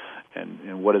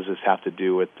 and what does this have to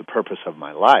do with the purpose of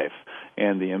my life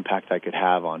and the impact I could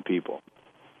have on people?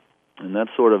 And that's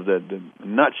sort of the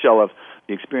nutshell of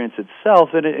the experience itself,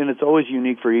 and it's always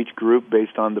unique for each group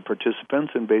based on the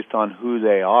participants and based on who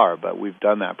they are. But we've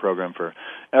done that program for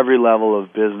every level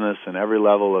of business and every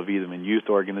level of even youth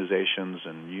organizations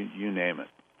and you name it.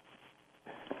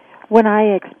 When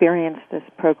I experienced this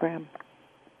program,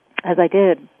 as I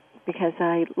did because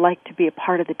I like to be a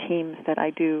part of the teams that I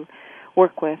do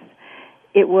work with.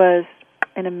 It was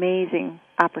an amazing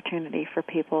opportunity for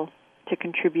people to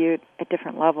contribute at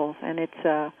different levels, and it's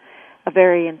a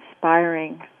very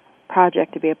inspiring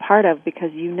project to be a part of,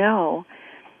 because you know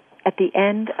at the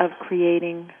end of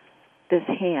creating this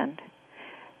hand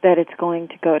that it's going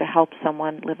to go to help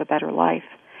someone live a better life.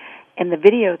 And the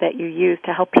video that you use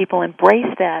to help people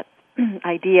embrace that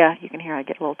idea, you can hear I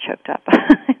get a little choked up.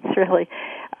 It's really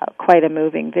quite a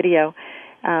moving video.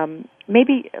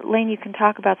 Maybe, Lane, you can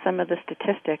talk about some of the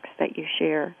statistics that you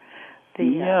share.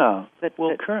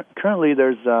 Currently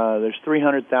there's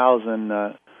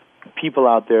 300,000 people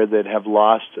out there that have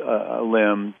lost a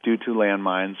limb due to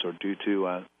landmines or due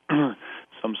to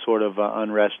some sort of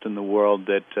unrest in the world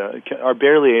that are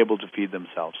barely able to feed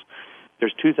themselves.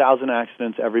 There's 2,000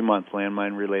 accidents every month,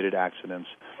 landmine-related accidents.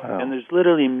 Wow. And there's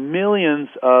literally millions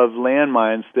of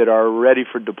landmines that are ready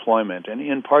for deployment. And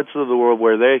in parts of the world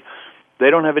where they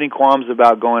don't have any qualms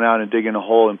about going out and digging a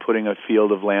hole and putting a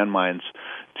field of landmines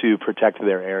to protect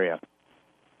their area.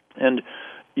 And,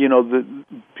 you know,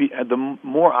 the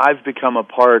more I've become a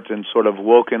part and sort of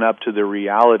woken up to the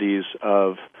realities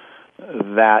of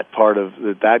that part of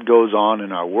that goes on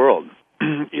in our world,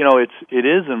 you know, it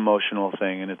is an emotional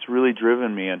thing, and it's really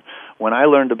driven me. And when I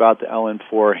learned about the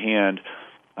LN4 hand,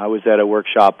 I was at a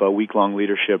workshop, a week-long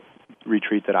leadership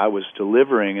retreat that I was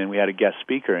delivering, and we had a guest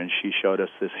speaker, and she showed us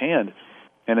this hand.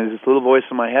 And this little voice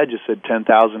in my head just said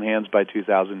 10,000 hands by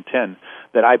 2010,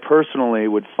 that I personally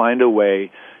would find a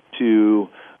way to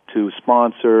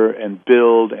sponsor and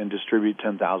build and distribute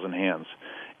 10,000 hands.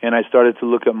 And I started to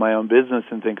look at my own business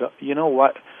and think, you know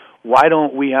what? Why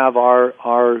don't we have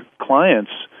our clients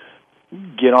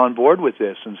get on board with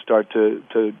this and start to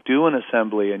do an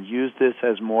assembly and use this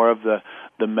as more of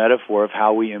the metaphor of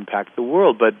how we impact the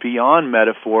world? But beyond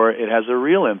metaphor, it has a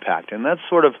real impact. And that's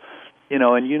sort of, you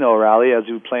know, and you know, Raleigh, as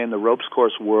you play in the ropes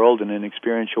course world and an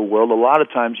experiential world, a lot of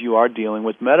times you are dealing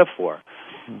with metaphor.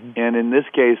 Mm-hmm. And in this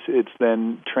case, it's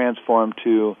then transformed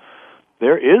to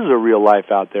there is a real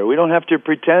life out there. We don't have to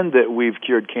pretend that we've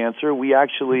cured cancer. We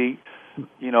actually,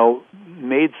 you know,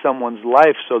 made someone's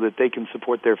life so that they can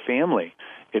support their family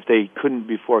if they couldn't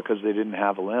before because they didn't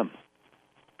have a limb.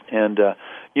 And,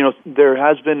 you know, there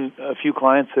has been a few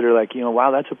clients that are like, you know,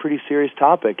 wow, that's a pretty serious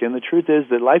topic. And the truth is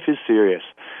that life is serious.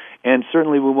 And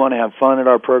certainly we want to have fun at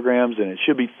our programs, and it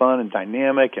should be fun and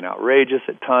dynamic and outrageous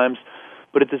at times.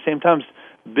 But at the same time,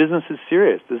 business is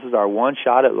serious. This is our one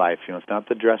shot at life. You know, it's not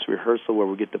the dress rehearsal where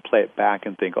we get to play it back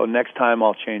and think, oh, next time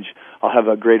I'll have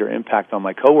a greater impact on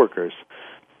my coworkers.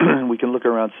 We can look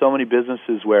around so many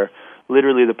businesses where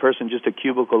literally the person just a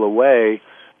cubicle away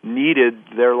needed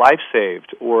their life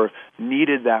saved or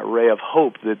needed that ray of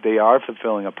hope that they are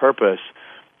fulfilling a purpose.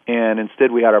 And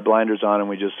instead we had our blinders on and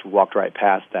we just walked right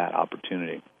past that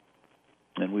opportunity.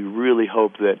 And we really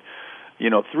hope that, you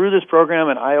know, through this program,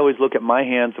 and I always look at my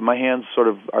hands, and my hands sort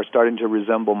of are starting to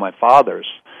resemble my father's.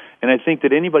 And I think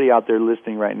that anybody out there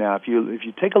listening right now, if you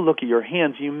take a look at your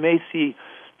hands, you may see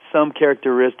some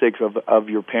characteristics of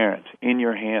your parent in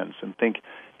your hands and think,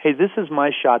 hey, this is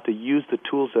my shot to use the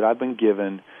tools that I've been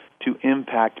given to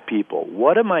impact people.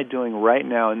 What am I doing right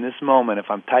now in this moment if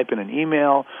I'm typing an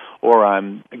email or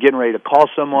I'm getting ready to call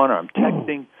someone or I'm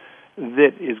texting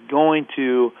that is going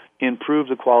to improve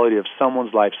the quality of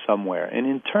someone's life somewhere? And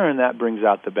in turn, that brings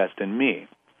out the best in me.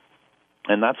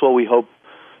 And that's what we hope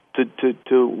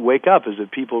to wake up, is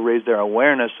that people raise their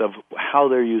awareness of how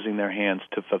they're using their hands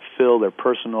to fulfill their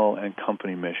personal and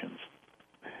company missions.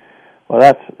 Well,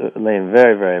 that's, Lane,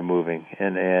 very, very moving,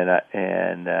 and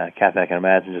Kathy, I can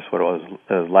imagine just what it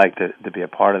was like to be a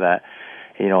part of that.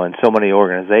 You know, in so many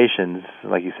organizations,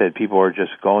 like you said, people are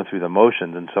just going through the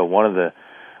motions, and so one of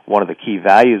the key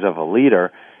values of a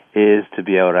leader is to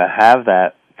be able to have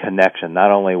that connection.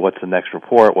 Not only what's the next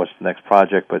report, what's the next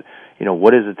project, but you know,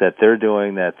 what is it that they're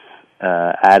doing that's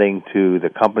adding to the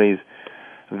company's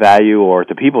value or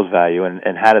to people's value,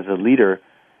 and how does the leader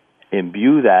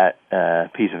imbue that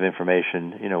piece of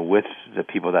information, you know, with the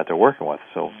people that they're working with.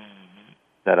 So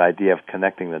that idea of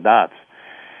connecting the dots.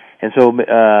 And so we're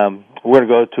going to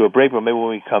go to a break, but maybe when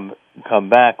we come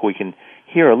back, we can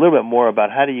hear a little bit more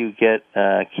about how do you get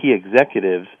key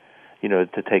executives, you know,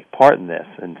 to take part in this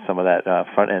and some of that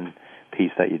front-end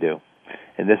piece that you do.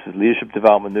 And this is Leadership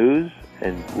Development News,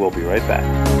 and we'll be right back.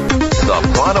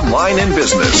 The bottom line in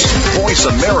business. Voice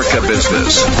America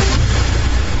Business.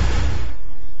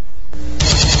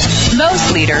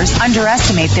 Most leaders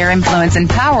underestimate their influence and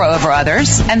power over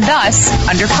others and thus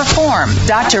underperform.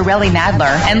 Dr. Relly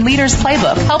Nadler and Leaders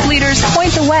Playbook help leaders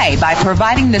point the way by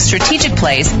providing the strategic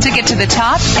plays to get to the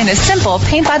top in a simple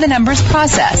paint-by-the-numbers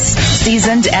process.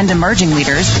 Seasoned and emerging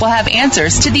leaders will have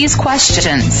answers to these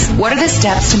questions. What are the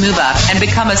steps to move up and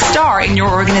become a star in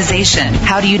your organization?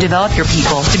 How do you develop your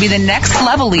people to be the next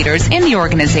level leaders in the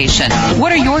organization?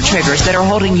 What are your triggers that are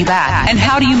holding you back, and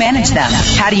how do you manage them?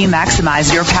 How do you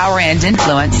maximize your power and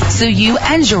influence so you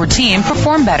and your team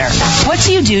perform better? What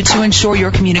do you do to ensure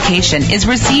your communication is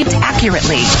received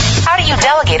accurately? How do you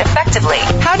delegate effectively?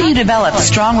 How do you develop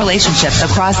strong relationships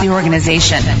across the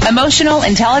organization? Emotional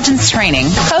intelligence training,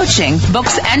 coaching,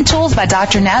 books, and tools by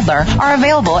Dr. Nadler are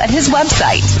available at his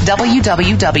website,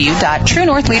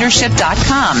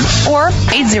 www.truenorthleadership.com or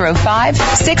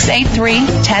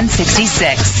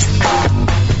 805-683-1066.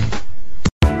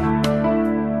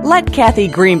 Let Kathy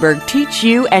Greenberg teach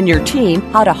you and your team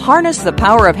how to harness the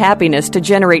power of happiness to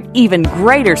generate even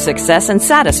greater success and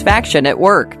satisfaction at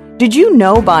work. Did you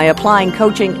know by applying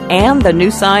coaching and the new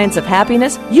science of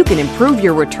happiness, you can improve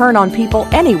your return on people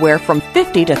anywhere from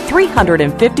 50 to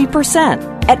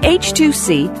 350%? At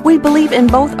H2C, we believe in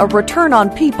both a return on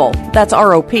people, that's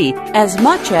ROP, as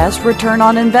much as return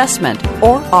on investment,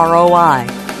 or ROI.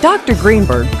 Dr.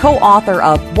 Greenberg, co-author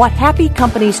of What Happy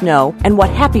Companies Know and What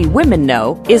Happy Women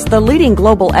Know, is the leading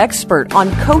global expert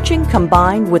on coaching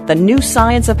combined with the new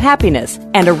science of happiness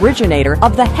and originator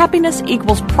of the Happiness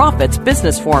Equals Profits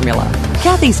business formula.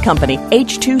 Kathy's company,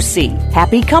 H2C,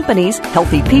 Happy Companies,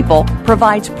 Healthy People,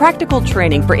 provides practical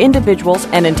training for individuals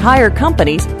and entire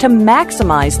companies to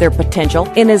maximize their potential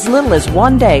in as little as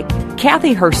 1 day.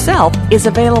 Kathy herself is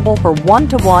available for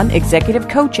one-to-one executive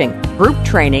coaching, group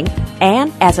training,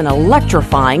 and as an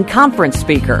electrifying conference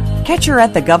speaker. Catch her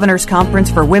at the Governor's Conference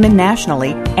for Women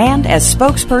nationally and as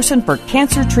spokesperson for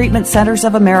Cancer Treatment Centers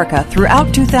of America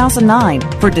throughout 2009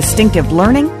 for distinctive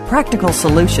learning, practical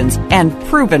solutions, and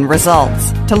proven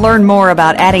results. To learn more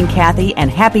about adding Kathy and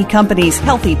Happy Companies'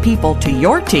 Healthy People to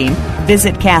your team,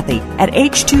 visit Kathy at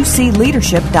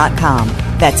h2cleadership.com.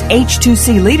 That's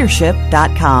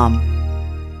h2cleadership.com.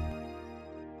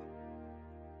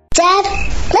 Dad,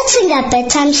 let's sing that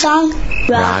bedtime song.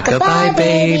 Rock-a-bye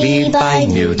baby by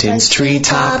Newton's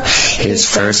treetop. His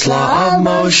first law of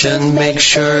motion makes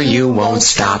sure you won't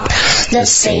stop. The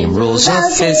same rules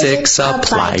of physics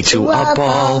apply to a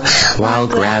ball, while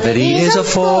gravity is a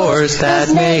force that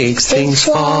makes things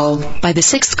fall. By the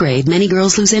 6th grade, many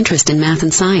girls lose interest in math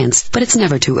and science, but it's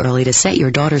never too early to set your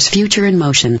daughter's future in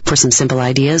motion. For some simple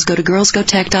ideas, go to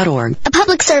girlsgotech.org. A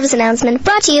public service announcement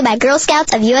brought to you by Girl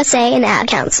Scouts of USA and Ad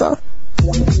Council.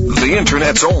 The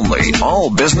Internet's only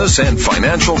all-business and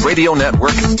financial radio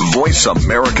network, Voice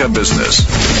America Business.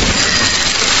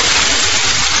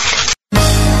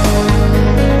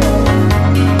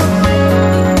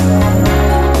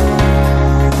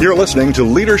 You're listening to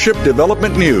Leadership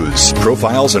Development News,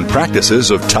 profiles and practices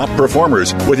of top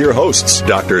performers with your hosts,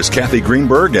 Drs. Kathy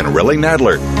Greenberg and Relly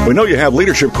Nadler. We know you have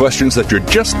leadership questions that you're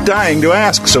just dying to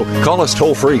ask, so call us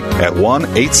toll-free at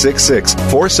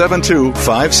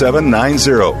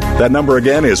 1-866-472-5790. That number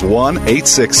again is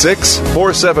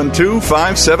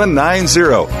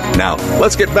 1-866-472-5790. Now,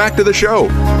 let's get back to the show.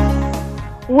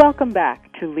 Welcome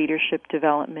back to Leadership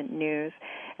Development News.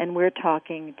 And we're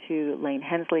talking to Lane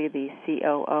Hensley, the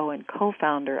COO and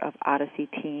co-founder of Odyssey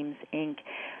Teams, Inc.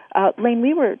 Lane,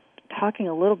 we were talking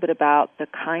a little bit about the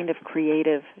kind of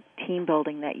creative team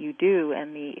building that you do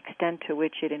and the extent to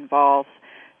which it involves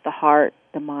the heart,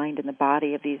 the mind, and the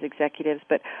body of these executives.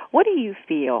 But what do you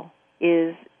feel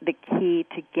is the key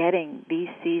to getting these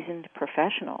seasoned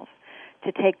professionals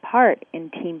to take part in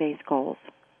team-based goals?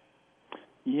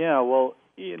 Yeah, well,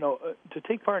 to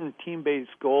take part in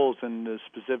team-based goals and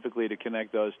specifically to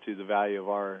connect those to the value of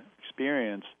our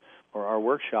experience or our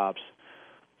workshops,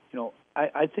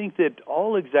 I think that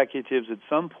all executives at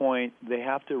some point, they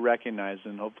have to recognize,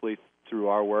 and hopefully through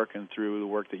our work and through the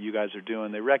work that you guys are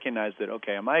doing, they recognize that,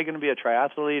 okay, am I going to be a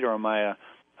triathlete or am I a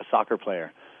soccer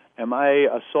player? Am I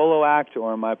a solo act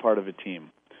or am I part of a team?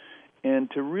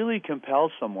 And to really compel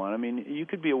someone, you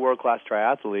could be a world-class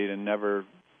triathlete and never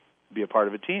be a part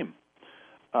of a team.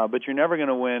 But you're never going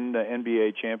to win the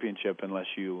NBA championship unless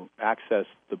you access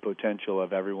the potential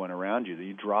of everyone around you, that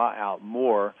you draw out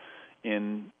more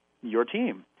in your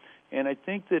team. And I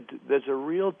think that there's a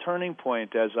real turning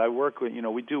point as I work with,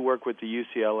 we do work with the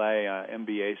UCLA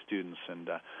MBA students, and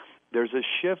there's a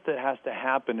shift that has to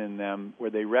happen in them where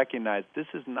they recognize this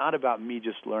is not about me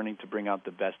just learning to bring out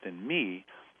the best in me.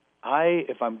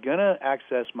 If I'm going to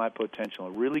access my potential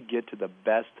and really get to the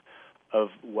best of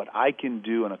what I can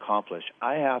do and accomplish,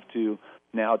 I have to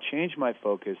now change my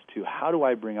focus to how do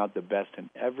I bring out the best in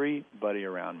everybody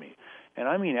around me. And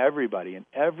I mean everybody, in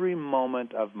every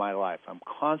moment of my life. I'm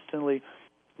constantly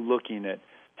looking at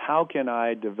how can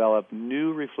I develop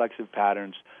new reflexive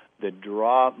patterns that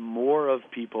draw more out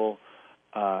of people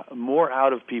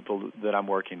that I'm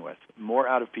working with, more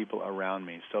out of people around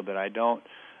me, so that I don't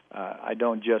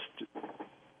just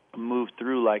move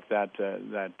through like that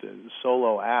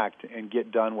solo act and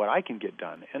get done what I can get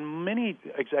done. And many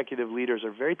executive leaders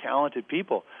are very talented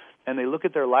people, and they look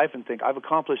at their life and think, I've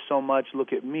accomplished so much,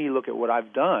 look at me, look at what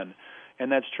I've done.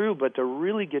 And that's true, but to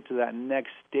really get to that next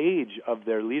stage of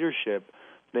their leadership,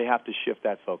 they have to shift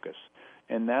that focus.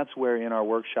 And that's where in our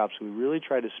workshops we really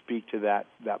try to speak to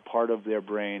that part of their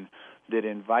brain that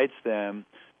invites them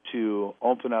to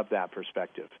open up that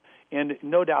perspective. And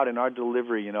no doubt in our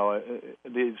delivery,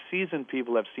 the seasoned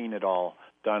people have seen it all,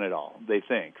 done it all, they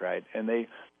think, right? And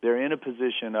they're in a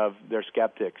position of they're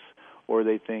skeptics, or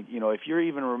they think, if you're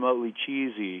even remotely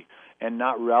cheesy and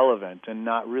not relevant and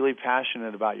not really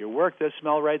passionate about your work, they'll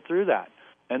smell right through that.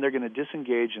 And they're going to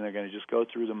disengage, and they're going to just go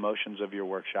through the motions of your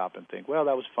workshop and think, well,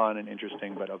 that was fun and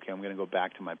interesting, but okay, I'm going to go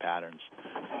back to my patterns.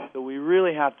 So we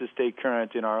really have to stay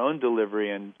current in our own delivery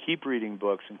and keep reading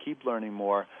books and keep learning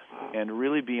more and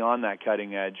really be on that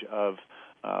cutting edge of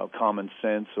common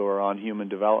sense or on human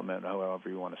development, however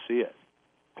you want to see it.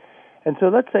 And so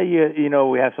let's say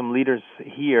we have some leaders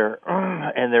here,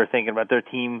 and they're thinking about their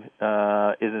team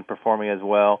isn't performing as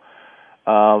well.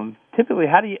 Typically,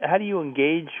 how do you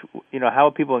engage? How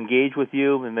will people engage with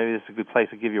you? And maybe this is a good place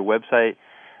to give your website.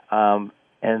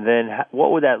 And then,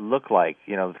 what would that look like?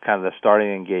 Kind of the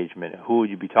starting engagement. Who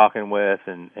would you be talking with,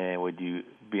 and would you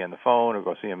be on the phone or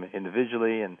go see them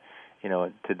individually, and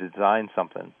to design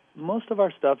something? Most of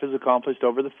our stuff is accomplished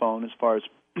over the phone as far as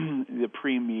the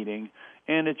pre-meeting,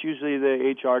 and it's usually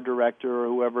the HR director or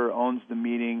whoever owns the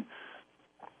meeting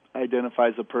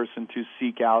identifies a person to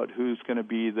seek out who's going to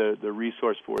be the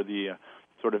resource for the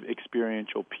sort of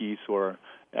experiential piece or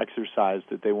exercise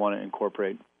that they want to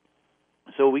incorporate.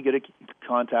 So we get a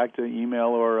contact, an email,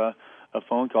 or a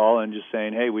phone call, and just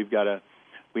saying, hey, we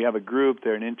have a group,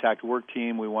 they're an intact work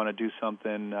team, we want to do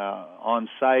something on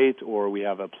site, or we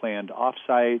have a planned off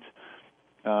site.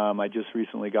 I just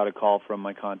recently got a call from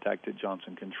my contact at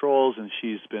Johnson Controls, and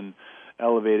she's been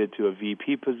elevated to a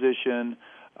VP position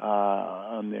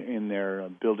in their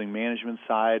building management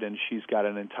side, and she's got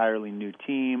an entirely new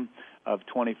team of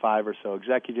 25 or so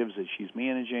executives that she's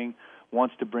managing,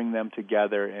 wants to bring them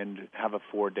together and have a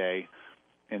 4-day.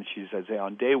 And she says, hey,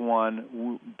 on day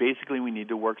one, basically we need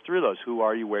to work through those. Who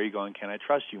are you? Where are you going? Can I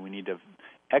trust you? We need to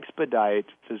expedite,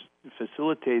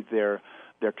 facilitate their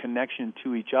connection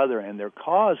to each other and their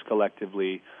cause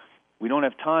collectively. We don't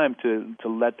have time to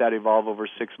let that evolve over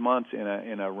 6 months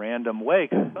in a random way,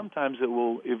 because sometimes it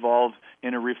will evolve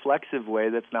in a reflexive way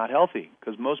that's not healthy,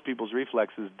 because most people's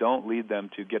reflexes don't lead them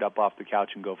to get up off the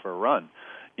couch and go for a run.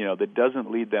 That doesn't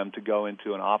lead them to go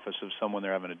into an office of someone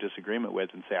they're having a disagreement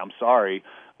with and say, I'm sorry,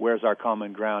 where's our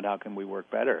common ground? How can we work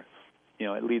better?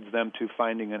 It leads them to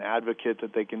finding an advocate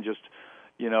that they can just,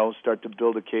 start to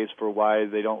build a case for why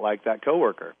they don't like that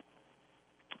coworker.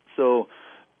 So,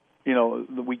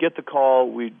 we get the call,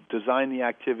 we design the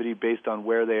activity based on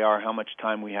where they are, how much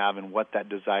time we have, and what that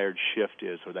desired shift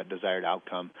is or that desired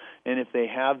outcome. And if they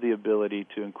have the ability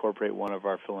to incorporate one of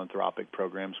our philanthropic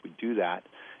programs, we do that.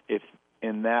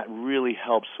 And that really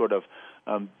helps sort of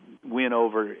win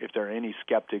over if there are any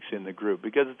skeptics in the group,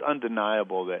 because it's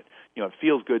undeniable that it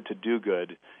feels good to do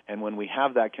good, and when we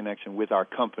have that connection with our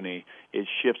company, it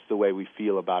shifts the way we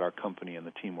feel about our company and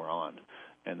the team we're on.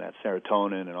 And that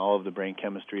serotonin and all of the brain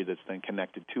chemistry that's then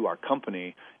connected to our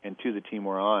company and to the team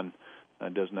we're on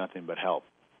does nothing but help.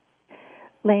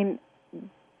 Lane,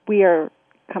 we are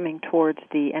coming towards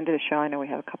the end of the show. I know we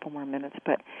have a couple more minutes,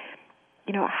 but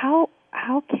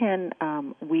how can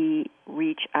we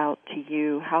reach out to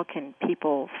you? How can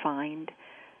people find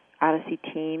Odyssey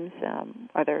Teams?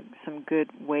 Are there some good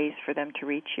ways for them to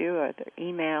reach you? Are there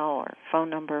email or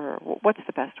phone number? Or what's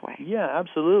the best way? Yeah,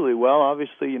 absolutely. Well,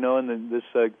 obviously, in this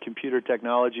computer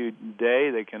technology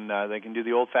day, they can do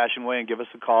the old-fashioned way and give us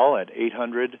a call at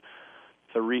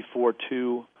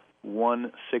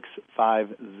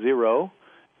 800-342-1650.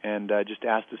 And just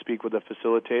ask to speak with a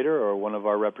facilitator or one of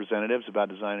our representatives about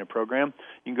designing a program.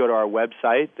 You can go to our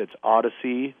website. That's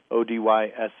Odyssey,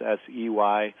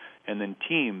 ODYSSEY, and then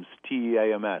Teams,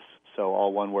 TEAMS. So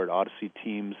all one word,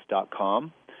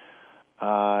 OdysseyTeams.com.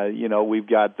 We've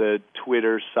got the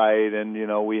Twitter site, and,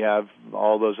 we have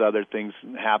all those other things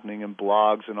happening in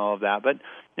blogs and all of that. But,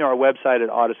 our website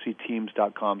at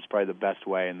OdysseyTeams.com is probably the best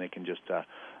way, and they can just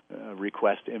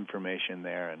request information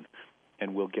there.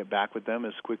 and we'll get back with them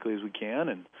as quickly as we can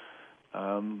and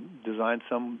design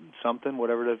something,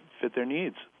 whatever to fit their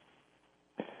needs.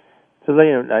 So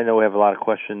then, I know we have a lot of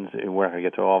questions, and we're not going to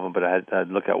get to all of them, but I'd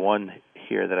look at one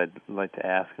here that I'd like to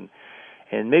ask,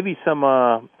 and maybe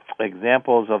some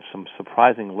examples of some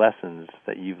surprising lessons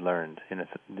that you've learned,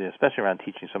 especially around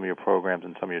teaching some of your programs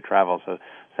and some of your travels. So it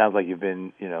sounds like you've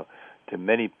been, to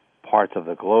many parts of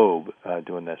the globe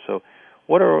doing this. So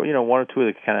what are, one or two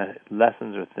of the kind of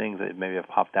lessons or things that maybe have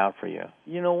popped out for you?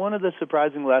 One of the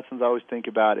surprising lessons I always think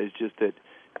about is just that,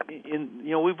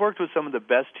 we've worked with some of the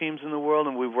best teams in the world,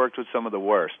 and we've worked with some of the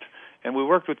worst. And we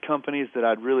worked with companies that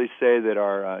I'd really say that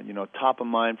are, top of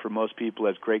mind for most people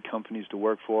as great companies to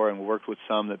work for, and we worked with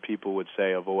some that people would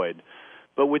say avoid.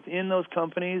 But within those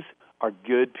companies are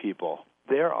good people.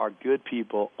 There are good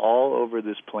people all over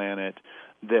this planet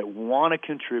that want to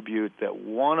contribute, that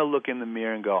want to look in the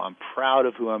mirror and go, I'm proud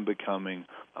of who I'm becoming,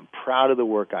 I'm proud of the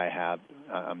work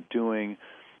I'm doing.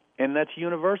 And that's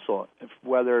universal,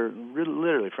 whether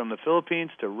literally from the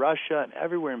Philippines to Russia and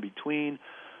everywhere in between.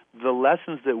 The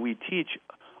lessons that we teach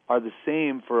are the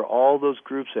same for all those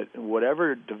groups at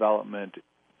whatever development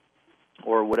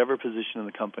or whatever position in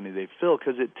the company they fill,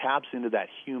 because it taps into that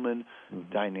human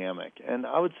dynamic. And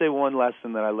I would say one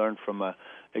lesson that I learned from an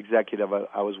executive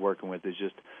I was working with is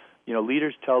just,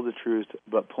 leaders tell the truth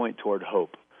but point toward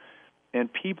hope. And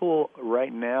people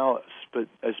right now,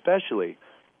 especially,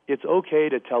 it's okay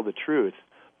to tell the truth,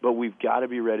 but we've got to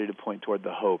be ready to point toward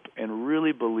the hope and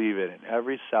really believe it in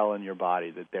every cell in your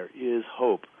body that there is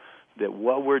hope, that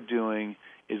what we're doing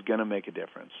is going to make a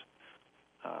difference.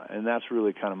 And that's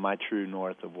really kind of my true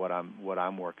north of what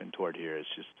I'm working toward here. Is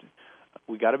just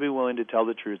we got to be willing to tell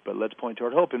the truth, but let's point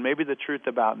toward hope. And maybe the truth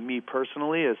about me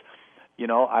personally is,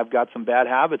 I've got some bad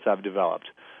habits I've developed,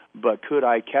 but could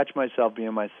I catch myself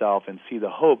being myself and see the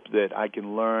hope that I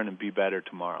can learn and be better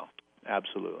tomorrow?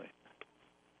 Absolutely.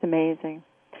 It's amazing.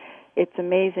 It's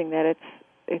amazing that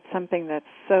it's something that's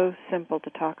so simple to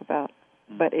talk about,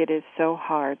 but it is so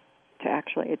hard to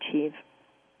actually achieve.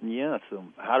 Yeah, so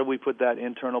how do we put that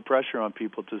internal pressure on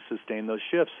people to sustain those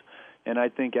shifts? And I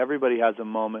think everybody has a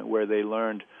moment where they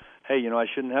learned, hey, I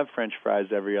shouldn't have French fries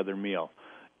every other meal,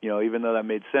 even though that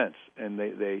made sense. And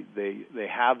they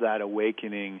have that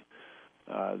awakening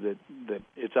that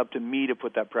it's up to me to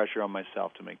put that pressure on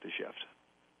myself to make the shift.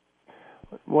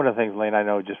 One of the things, Lane, I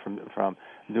know just from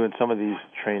doing some of these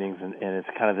trainings, and it's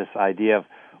kind of this idea of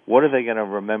what are they going to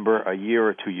remember a year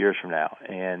or 2 years from now?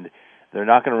 And they're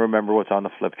not going to remember what's on the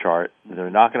flip chart. They're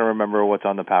not going to remember what's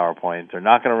on the PowerPoint. They're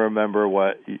not going to remember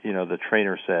what the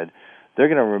trainer said. They're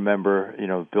going to remember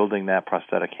building that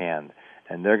prosthetic hand,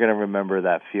 and they're going to remember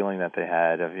that feeling that they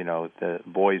had of the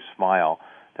boy's smile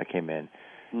that came in.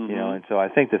 And so I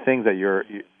think the things that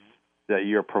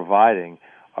you're providing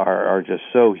are just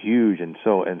so huge and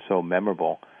so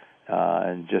memorable,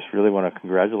 and just really want to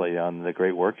congratulate you on the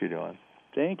great work you're doing.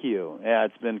 Thank you. Yeah,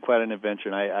 it's been quite an adventure,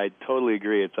 and I totally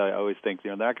agree. I always think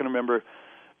they're not going to remember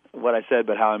what I said,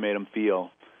 but how I made them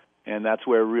feel, and that's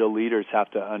where real leaders have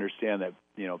to understand that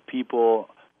people,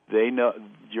 they know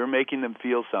you're making them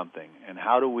feel something, and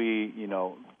how do we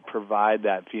provide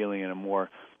that feeling in a more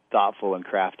thoughtful and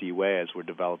crafty way as we're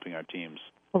developing our teams.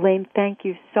 Elaine, thank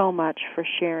you so much for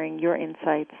sharing your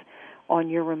insights on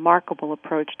your remarkable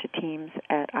approach to teams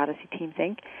at Odyssey Teams,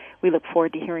 Inc. We look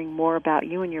forward to hearing more about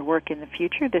you and your work in the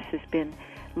future. This has been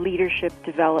Leadership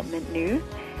Development News,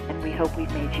 and we hope we've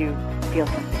made you feel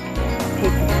something.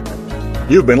 Take care.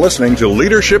 You've been listening to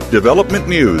Leadership Development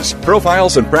News,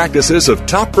 profiles and practices of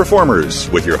top performers,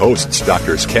 with your hosts,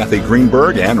 Drs. Kathy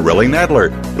Greenberg and Relly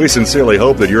Nadler. We sincerely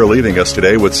hope that you're leaving us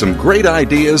today with some great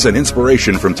ideas and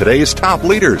inspiration from today's top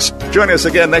leaders. Join us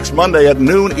again next Monday at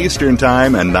noon Eastern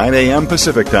Time and 9 a.m.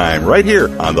 Pacific Time, right here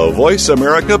on the Voice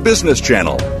America Business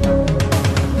Channel.